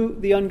to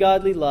the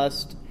ungodly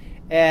lust,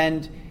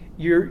 and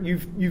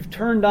you've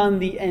turned on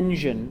the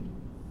engine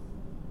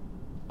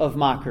of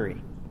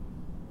mockery.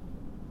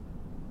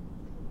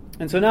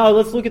 And so now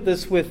let's look at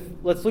this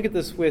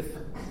with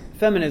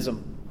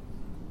feminism.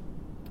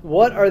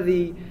 What are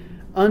the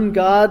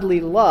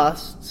ungodly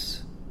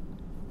lusts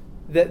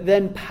that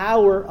then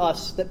power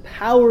us, that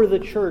power the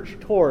church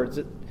towards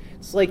it?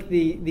 It's like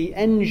the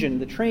engine,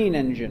 the train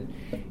engine.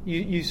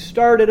 You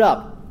start it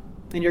up,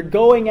 and you're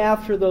going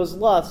after those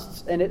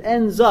lusts, and it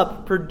ends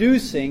up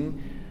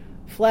producing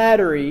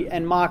flattery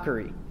and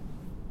mockery.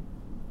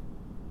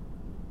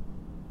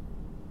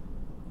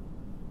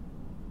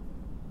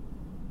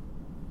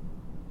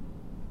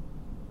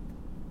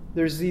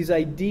 There's these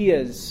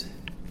ideas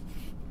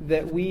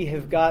that we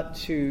have got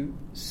to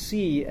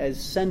see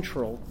as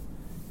central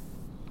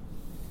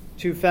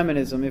to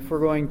feminism if we're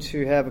going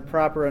to have a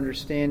proper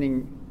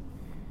understanding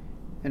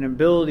and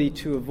ability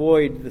to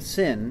avoid the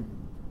sin,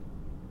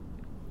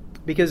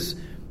 because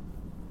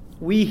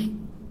we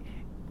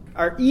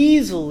are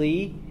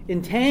easily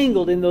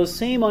entangled in those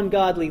same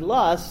ungodly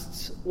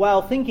lusts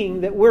while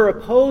thinking that we're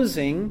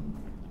opposing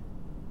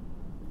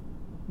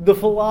the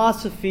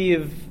philosophy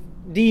of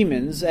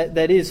demons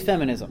that is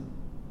feminism.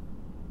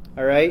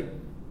 All right?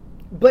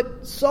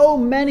 But so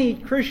many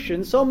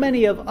Christians, so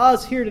many of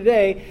us here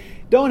today,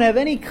 don't have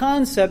any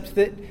concept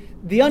that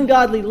the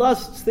ungodly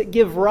lusts that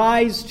give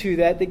rise to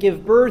that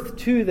give birth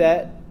to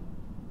that,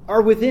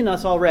 are within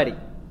us already.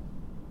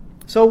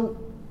 So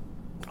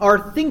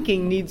our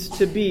thinking needs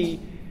to be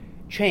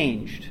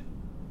changed.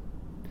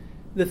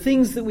 The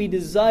things that we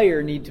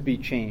desire need to be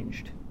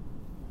changed.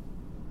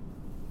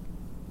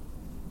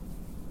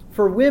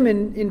 For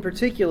women in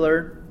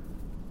particular,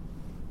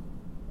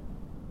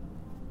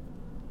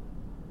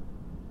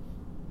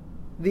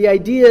 the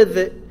idea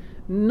that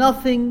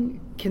nothing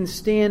can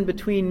stand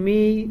between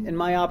me and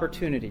my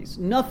opportunities.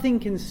 Nothing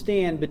can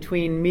stand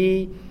between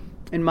me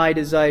and my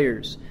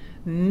desires.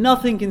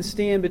 Nothing can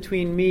stand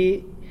between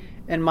me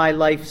and my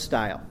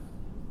lifestyle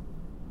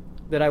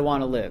that I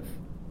want to live.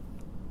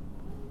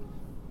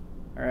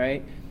 All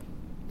right?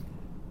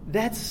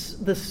 That's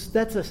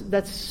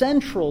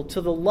central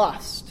to the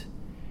lust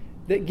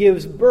that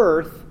gives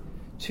birth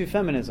to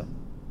feminism.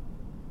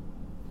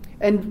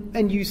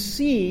 And you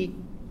see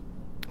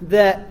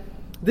that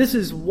this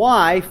is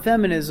why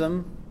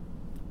feminism,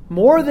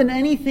 more than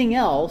anything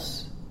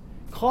else,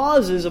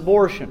 causes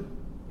abortion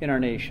in our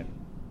nation.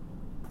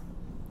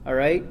 All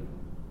right?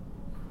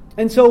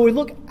 And so we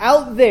look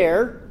out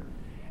there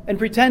and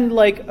pretend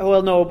like, oh,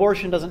 well, no,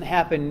 abortion doesn't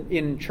happen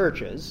in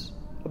churches.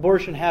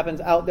 Abortion happens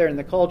out there in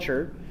the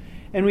culture.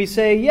 And we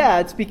say, yeah,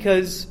 it's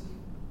because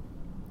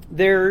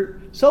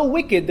they're so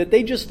wicked that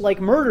they just like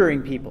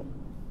murdering people.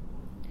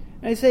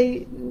 And I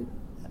say,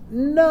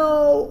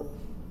 no,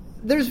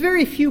 there's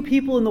very few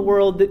people in the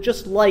world that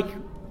just like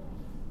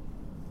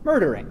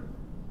murdering.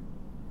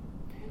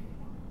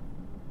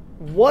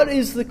 What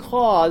is the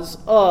cause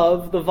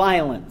of the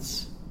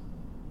violence?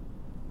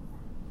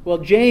 Well,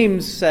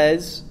 James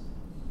says,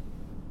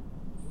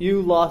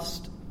 you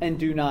lust and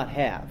do not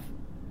have.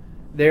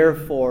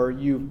 Therefore,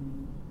 you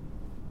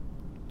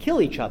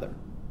kill each other.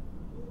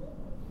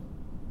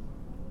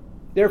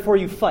 Therefore,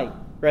 you fight,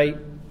 right?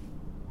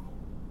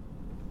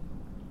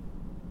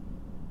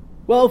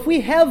 Well, if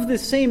we have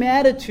this same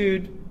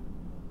attitude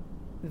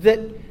that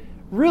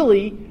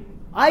really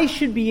I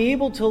should be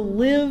able to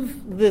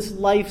live this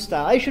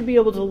lifestyle. I should be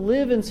able to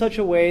live in such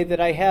a way that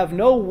I have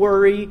no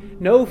worry,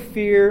 no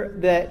fear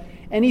that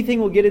anything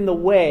will get in the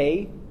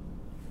way.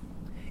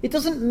 It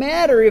doesn't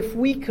matter if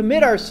we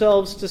commit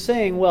ourselves to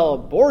saying, well,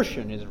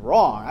 abortion is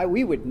wrong.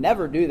 We would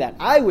never do that.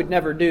 I would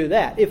never do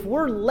that. If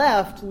we're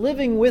left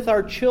living with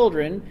our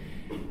children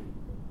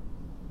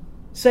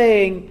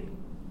saying,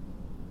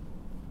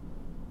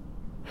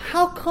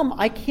 how come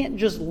I can't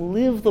just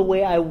live the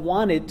way I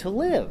wanted to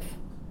live?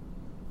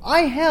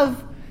 I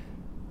have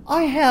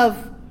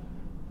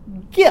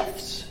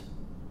gifts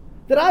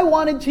that I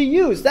wanted to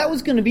use. That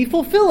was going to be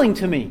fulfilling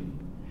to me.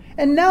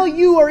 And now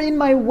you are in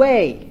my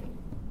way.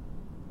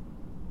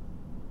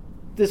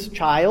 This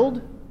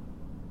child,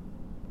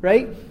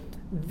 right?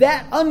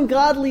 That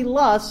ungodly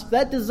lust,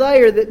 that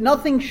desire that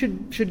nothing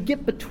should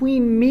get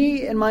between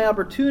me and my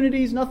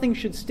opportunities, nothing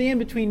should stand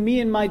between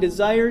me and my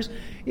desires.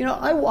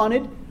 I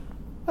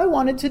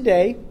wanted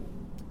today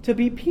to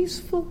be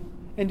peaceful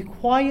and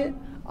quiet.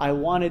 I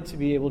wanted to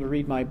be able to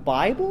read my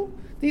Bible.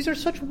 These are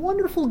such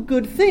wonderful,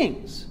 good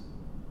things.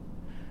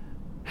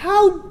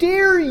 How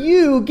dare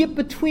you get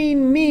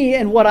between me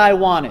and what I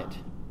wanted?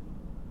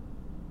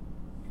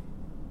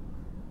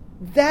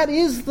 That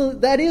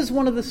is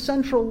one of the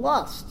central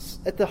lusts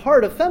at the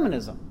heart of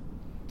feminism.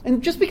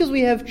 And just because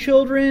we have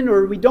children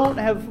or we don't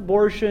have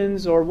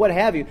abortions or what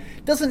have you,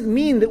 doesn't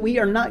mean that we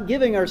are not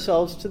giving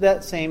ourselves to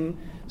that same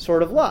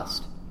sort of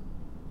lust.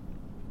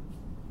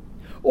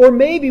 Or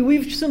maybe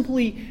we've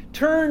simply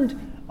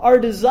turned our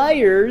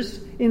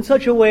desires in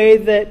such a way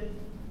that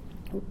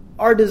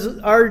our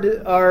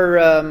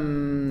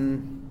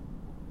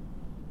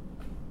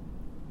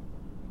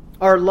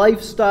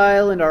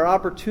lifestyle and our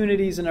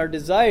opportunities and our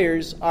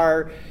desires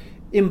are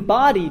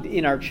embodied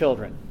in our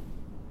children.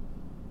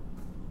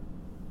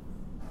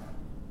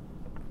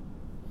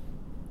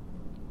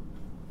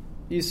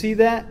 You see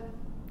that?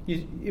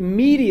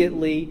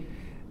 Immediately,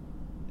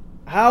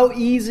 how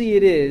easy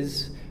it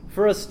is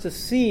for us to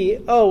see,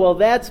 oh, well,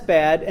 that's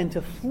bad, and to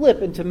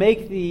flip and to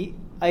make the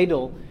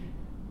idol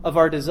of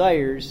our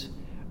desires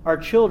our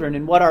children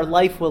and what our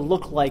life will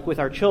look like with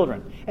our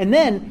children. And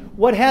then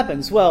what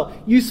happens? Well,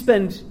 you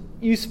spend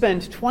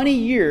 20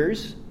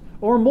 years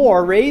or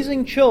more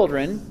raising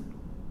children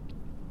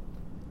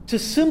to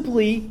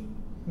simply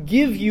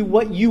give you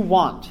what you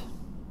want.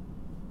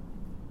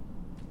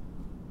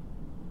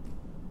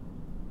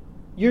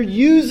 You're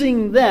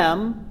using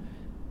them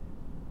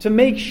to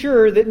make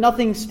sure that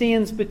nothing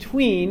stands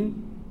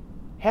between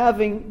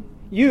having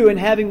you and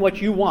having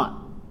what you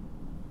want,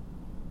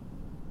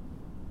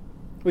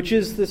 which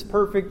is this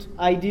perfect,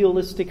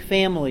 idealistic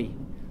family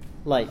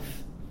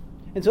life.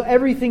 And so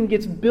everything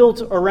gets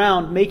built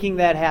around making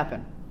that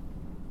happen.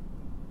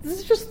 This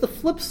is just the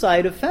flip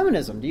side of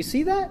feminism. Do you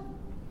see that?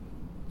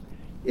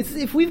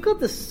 If we've got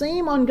the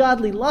same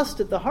ungodly lust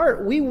at the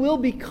heart, we will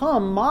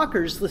become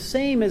mockers the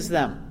same as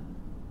them.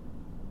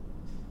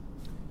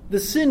 The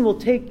sin will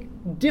take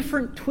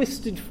different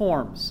twisted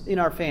forms in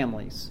our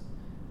families.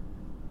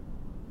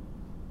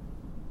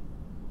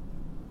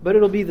 But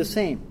it'll be the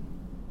same.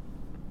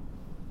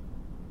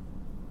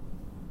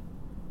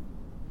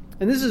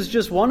 And this is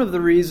just one of the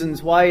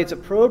reasons why it's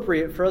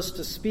appropriate for us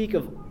to speak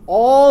of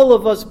all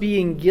of us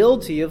being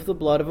guilty of the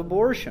blood of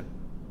abortion.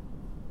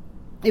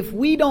 If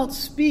we don't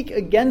speak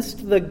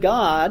against the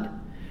God,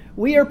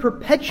 we are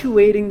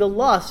perpetuating the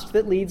lust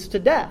that leads to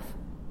death.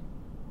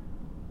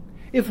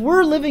 If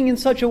we're living in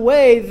such a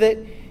way that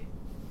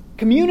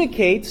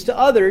communicates to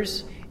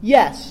others,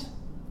 yes,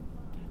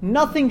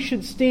 nothing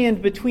should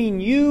stand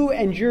between you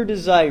and your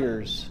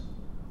desires.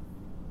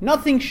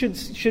 Nothing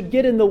should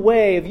get in the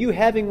way of you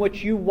having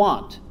what you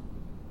want.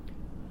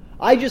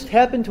 I just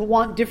happen to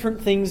want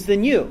different things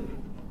than you.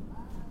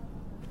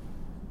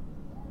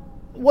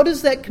 What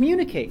does that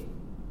communicate?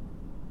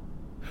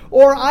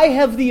 Or I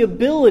have the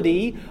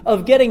ability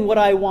of getting what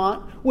I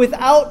want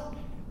without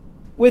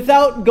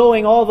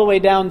going all the way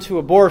down to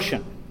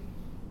abortion.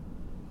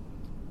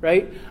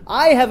 Right?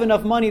 I have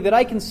enough money that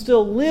I can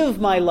still live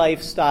my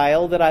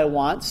lifestyle that I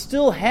want,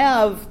 still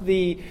have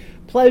the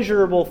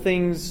pleasurable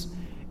things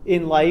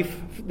in life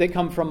that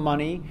come from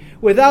money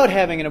without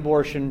having an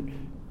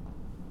abortion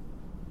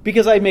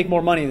because I make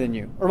more money than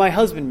you, or my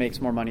husband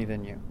makes more money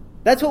than you.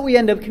 That's what we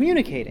end up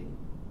communicating.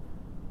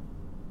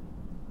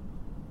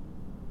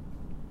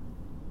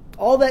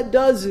 All that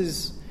does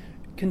is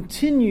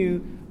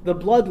continue the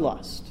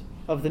bloodlust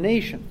of the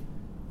nation.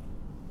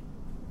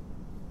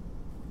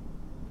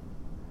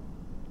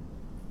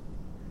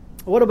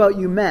 What about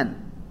you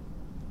men?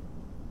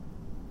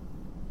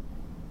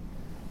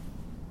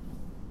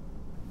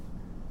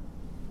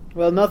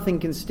 Well, nothing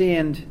can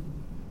stand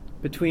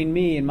between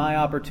me and my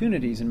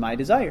opportunities and my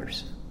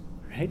desires.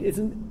 Right?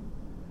 Isn't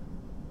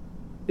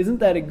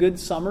that a good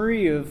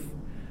summary of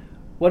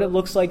what it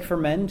looks like for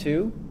men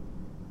too?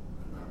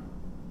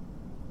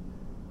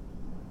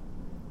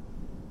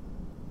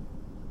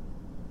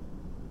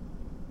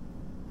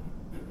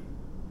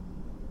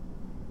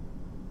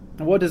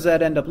 And what does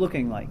that end up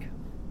looking like?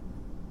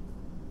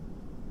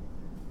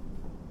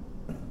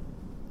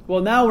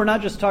 Well, now we're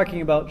not just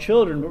talking about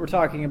children, but we're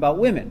talking about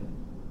women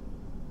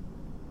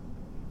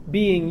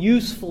being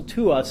useful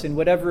to us in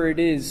whatever it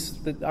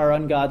is that our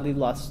ungodly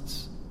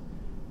lusts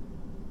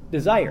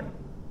desire.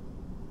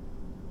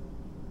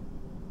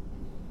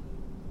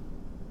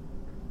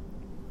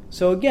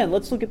 So again,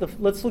 let's look at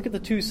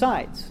the two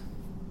sides.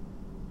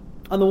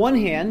 On the one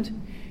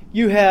hand,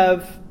 you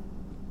have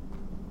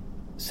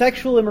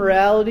sexual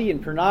immorality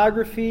and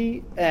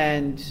pornography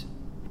and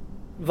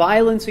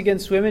violence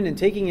against women and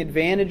taking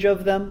advantage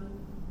of them,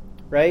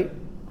 right?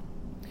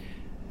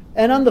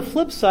 And on the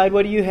flip side,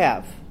 what do you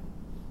have?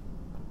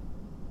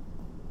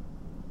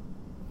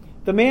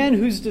 The man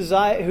who's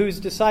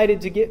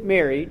decided to get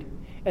married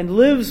and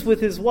lives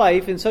with his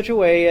wife in such a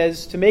way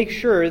as to make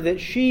sure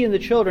that she and the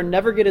children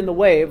never get in the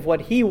way of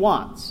what he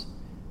wants.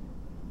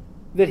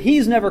 That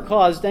he's never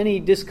caused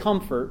any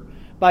discomfort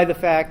by the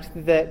fact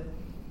that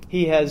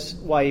he has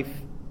wife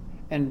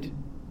and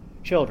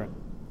children.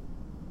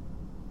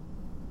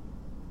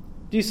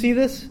 Do you see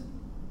this?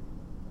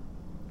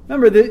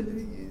 Remember,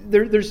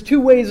 there's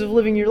two ways of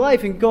living your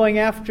life and going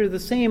after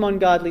the same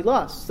ungodly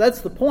lusts.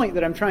 That's the point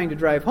that I'm trying to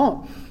drive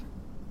home.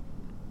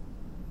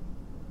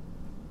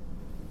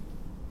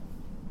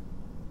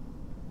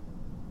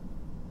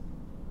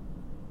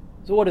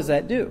 So what does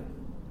that do?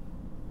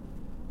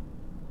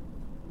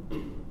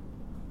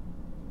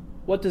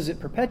 What does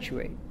it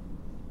perpetuate?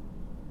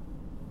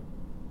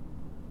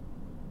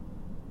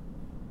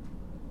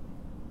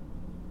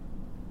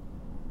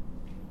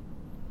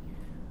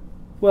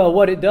 Well,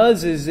 what it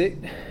does is it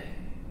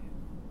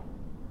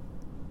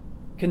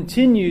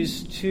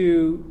continues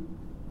to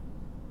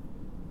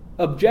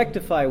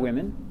objectify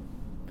women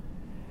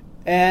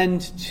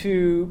and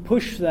to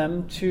push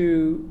them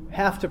to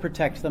have to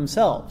protect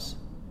themselves.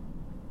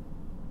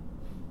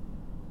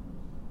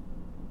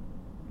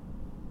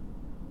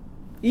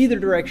 Either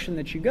direction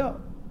that you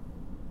go.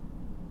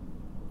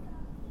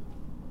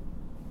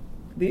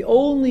 The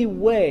only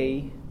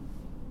way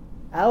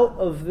out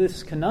of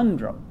this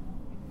conundrum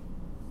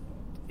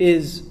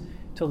is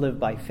to live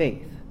by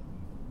faith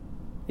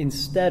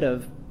instead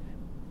of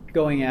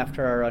going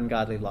after our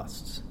ungodly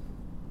lusts.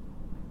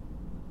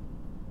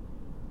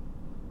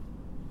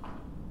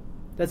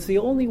 That's the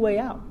only way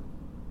out.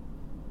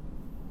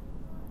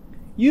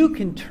 You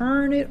can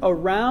turn it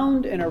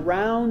around and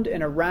around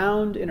and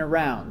around and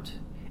around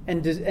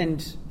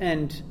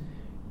and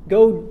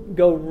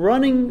go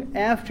running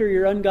after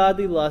your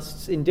ungodly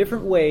lusts in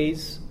different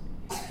ways,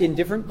 in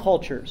different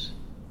cultures.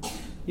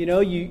 You know,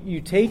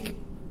 you take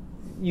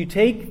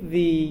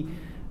the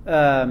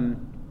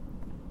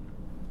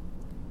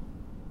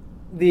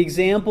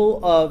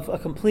example of a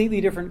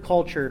completely different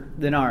culture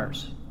than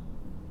ours.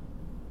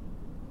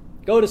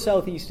 Go to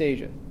Southeast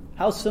Asia.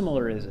 How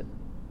similar is it?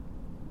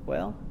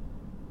 Well,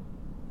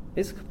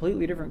 it's a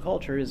completely different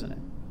culture, isn't it?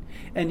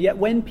 And yet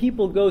when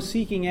people go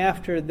seeking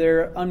after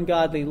their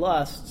ungodly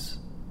lusts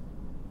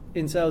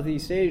in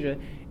Southeast Asia,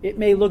 it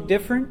may look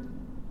different,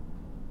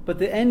 but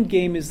the end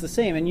game is the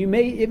same. And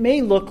it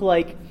may look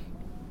like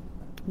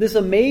this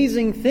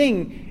amazing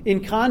thing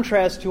in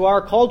contrast to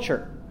our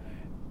culture.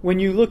 When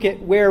you look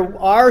at where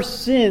our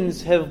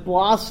sins have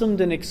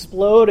blossomed and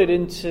exploded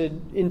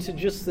into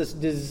just this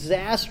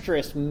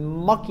disastrous,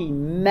 mucky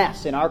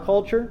mess in our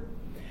culture,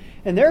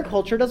 and their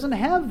culture doesn't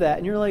have that.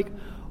 And you're like,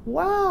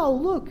 wow,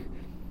 look.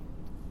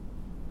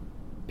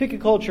 Pick a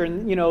culture,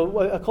 and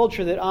a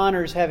culture that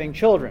honors having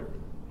children.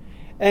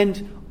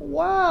 And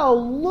wow,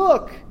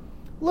 look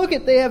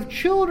at, they have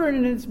children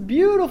and it's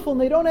beautiful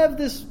and they don't have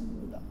this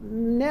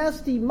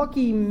nasty,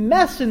 mucky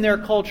mess in their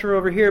culture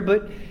over here.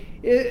 But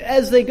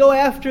as they go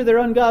after their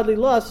ungodly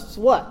lusts,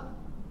 what?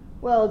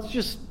 Well, it's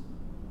just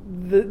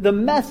the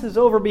mess is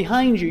over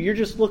behind you. You're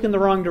just looking the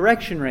wrong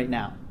direction right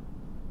now.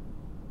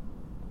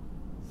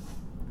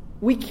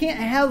 We can't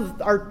have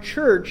our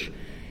church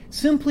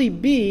simply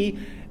be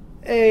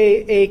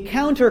a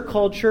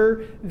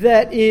counterculture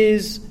that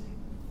is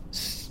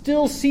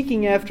still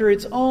seeking after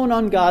its own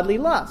ungodly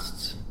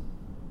lusts.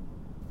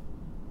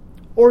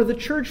 Or the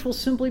church will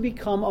simply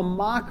become a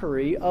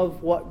mockery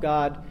of what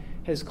God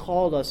has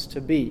called us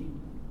to be.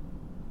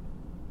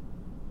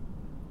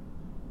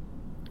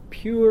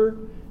 Pure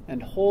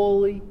and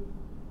holy,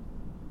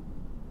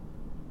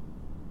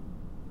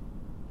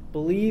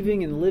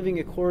 believing and living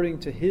according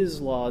to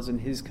His laws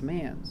and His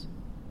commands.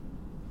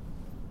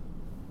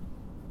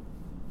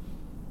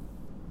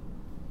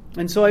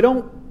 And so I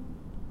don't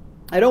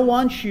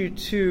want you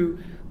to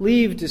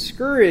leave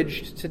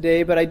discouraged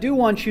today, but I do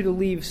want you to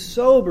leave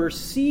sober,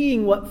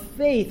 seeing what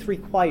faith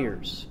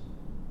requires.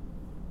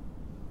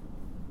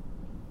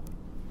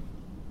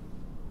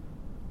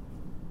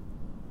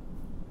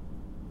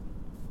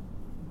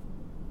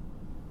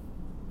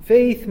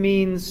 Faith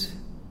means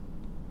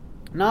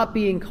not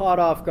being caught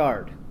off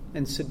guard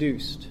and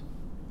seduced.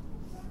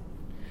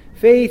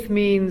 Faith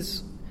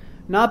means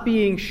not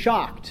being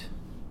shocked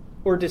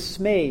or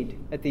dismayed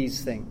at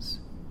these things.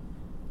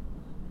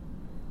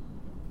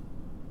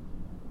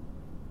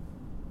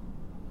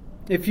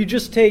 If you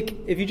just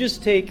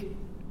take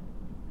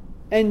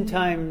end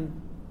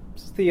time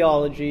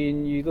theology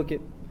and you look at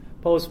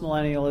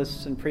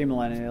postmillennialists and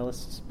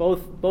premillennialists,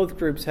 both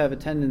groups have a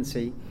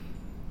tendency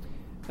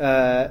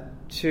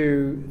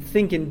to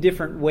think in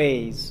different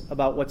ways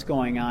about what's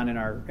going on in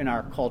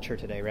our culture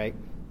today, right?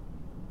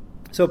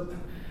 So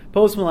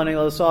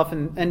postmillennialists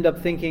often end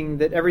up thinking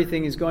that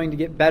everything is going to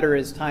get better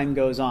as time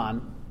goes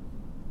on.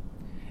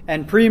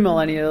 And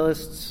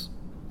premillennialists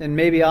and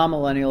maybe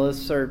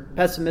amillennialists are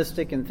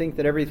pessimistic and think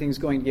that everything's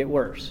going to get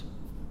worse.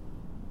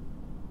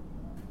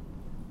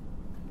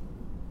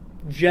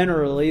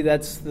 Generally,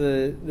 that's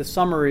the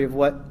summary of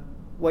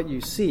what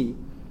you see.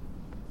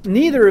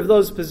 Neither of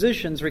those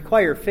positions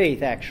require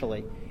faith,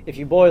 actually, if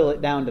you boil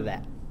it down to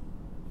that.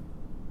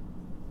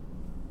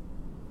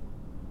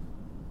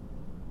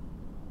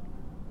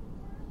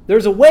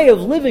 There's a way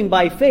of living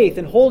by faith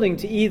and holding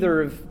to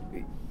either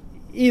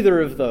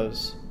of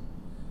those,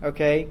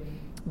 okay?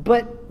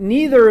 But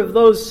neither of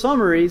those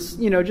summaries,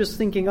 just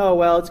thinking, oh,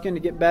 well, it's going to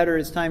get better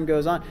as time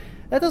goes on,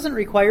 that doesn't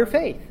require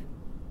faith.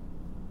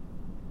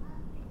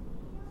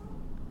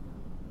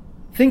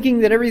 Thinking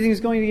that everything's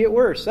going to get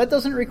worse, that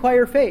doesn't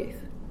require faith.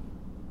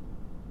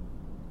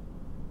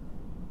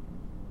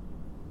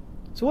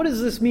 So what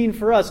does this mean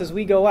for us as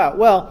we go out?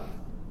 Well,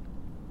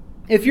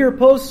 if you're a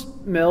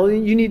post-mill,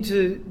 you need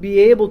to be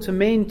able to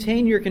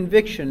maintain your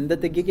conviction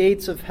that the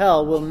gates of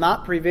hell will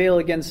not prevail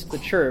against the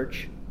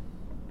church.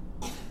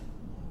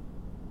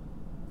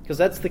 Because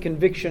that's the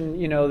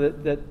conviction,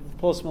 that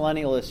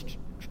post-millennialist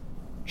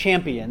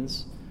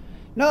champions.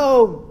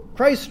 No,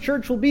 Christ's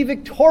church will be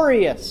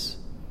victorious.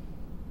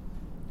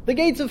 The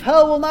gates of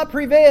hell will not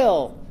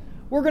prevail.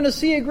 We're going to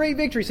see a great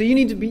victory. So you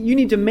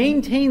need to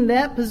maintain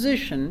that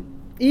position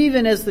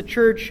even as the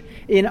church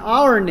in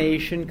our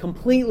nation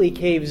completely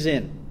caves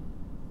in.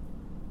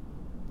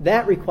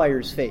 That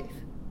requires faith.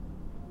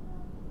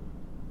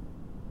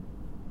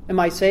 Am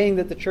I saying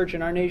that the church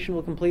in our nation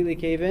will completely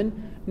cave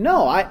in?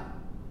 No,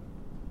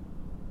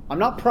 I'm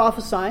not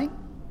prophesying.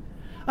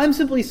 I'm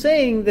simply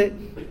saying that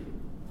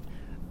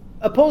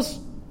a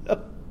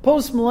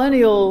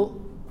post-millennial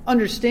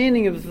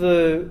understanding of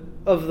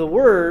the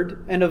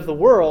word and of the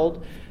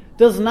world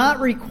does not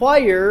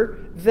require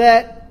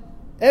that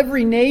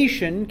every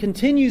nation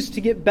continues to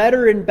get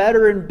better and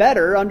better and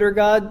better under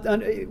God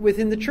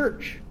within the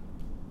church.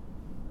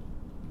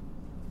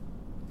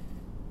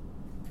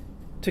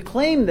 To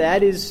claim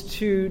that is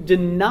to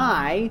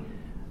deny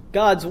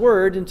God's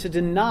word and to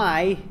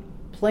deny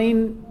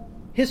plain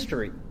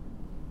history.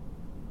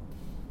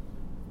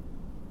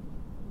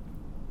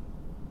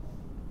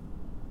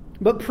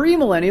 But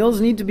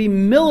premillennials need to be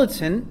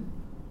militant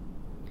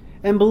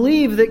and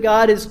believe that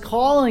God is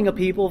calling a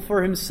people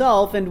for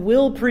himself and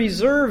will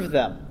preserve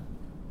them,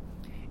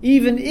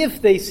 even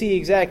if they see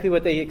exactly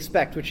what they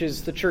expect, which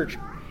is the church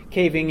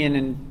caving in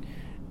and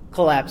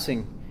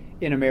collapsing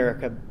in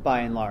America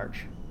by and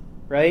large.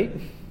 Right?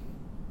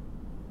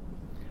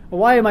 Well,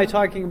 why am I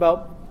talking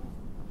about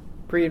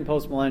pre- and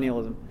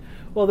post-millennialism?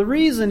 Well, the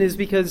reason is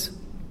because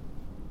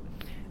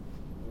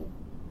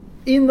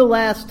in the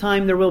last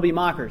time there will be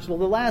mockers. Well,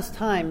 the last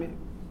time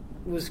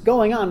was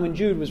going on when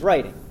Jude was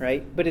writing,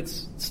 right? But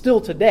it's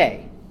still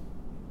today.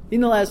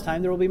 In the last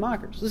time there will be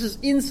mockers. This is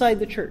inside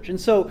the church. And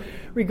so,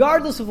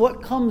 regardless of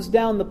what comes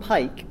down the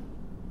pike,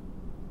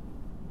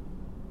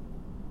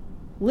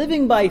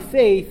 living by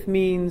faith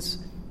means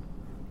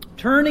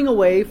turning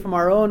away from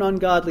our own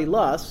ungodly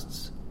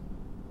lusts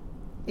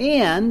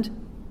and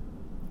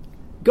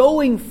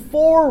going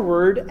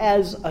forward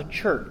as a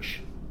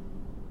church.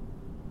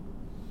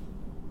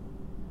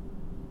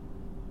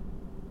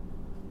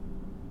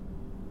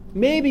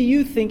 Maybe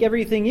you think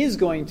everything is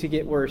going to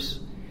get worse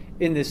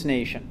in this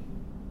nation.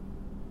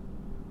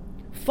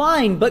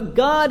 Fine, but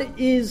God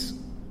is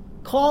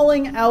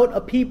calling out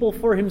a people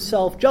for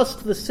himself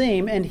just the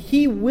same, and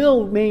he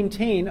will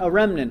maintain a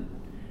remnant.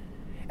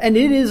 And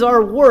it is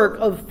our work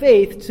of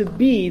faith to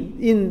be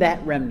in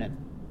that remnant,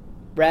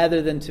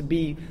 rather than to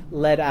be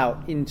led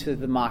out into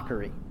the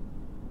mockery.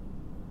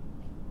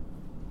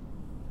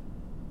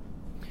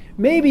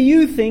 Maybe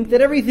you think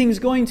that everything's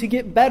going to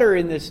get better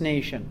in this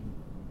nation.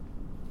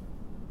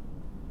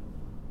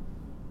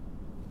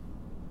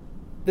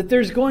 That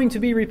there's going to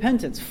be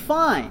repentance.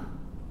 Fine.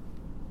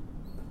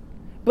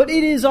 But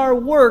it is our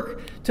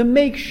work to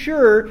make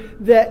sure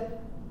that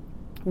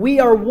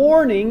we are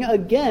warning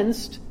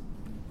against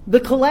the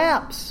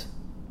collapse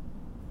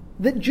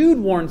that Jude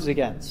warns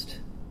against.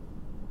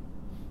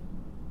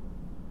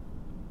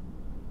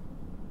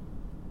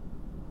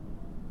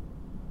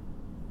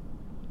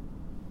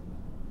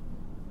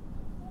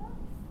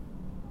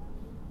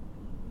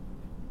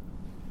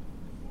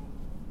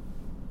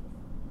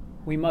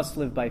 We must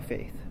live by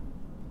faith.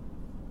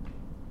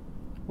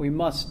 We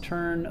must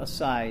turn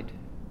aside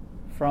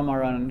from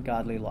our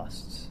ungodly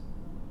lusts.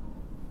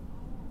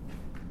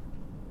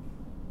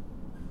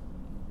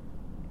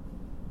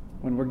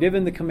 When we're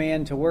given the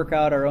command to work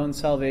out our own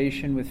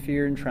salvation with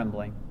fear and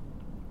trembling,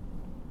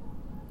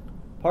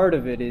 part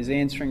of it is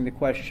answering the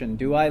question,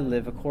 do I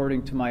live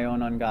according to my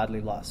own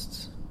ungodly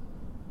lusts?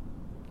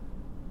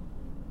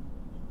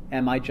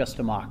 Am I just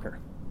a mocker?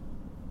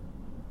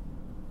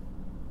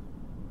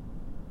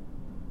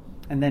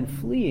 and then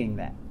fleeing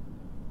that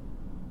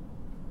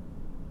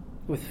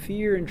with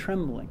fear and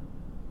trembling,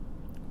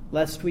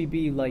 lest we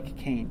be like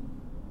Cain.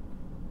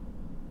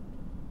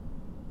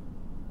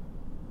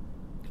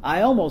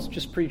 I almost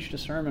just preached a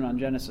sermon on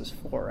Genesis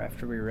 4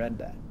 after we read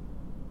that.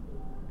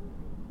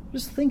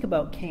 Just think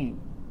about Cain.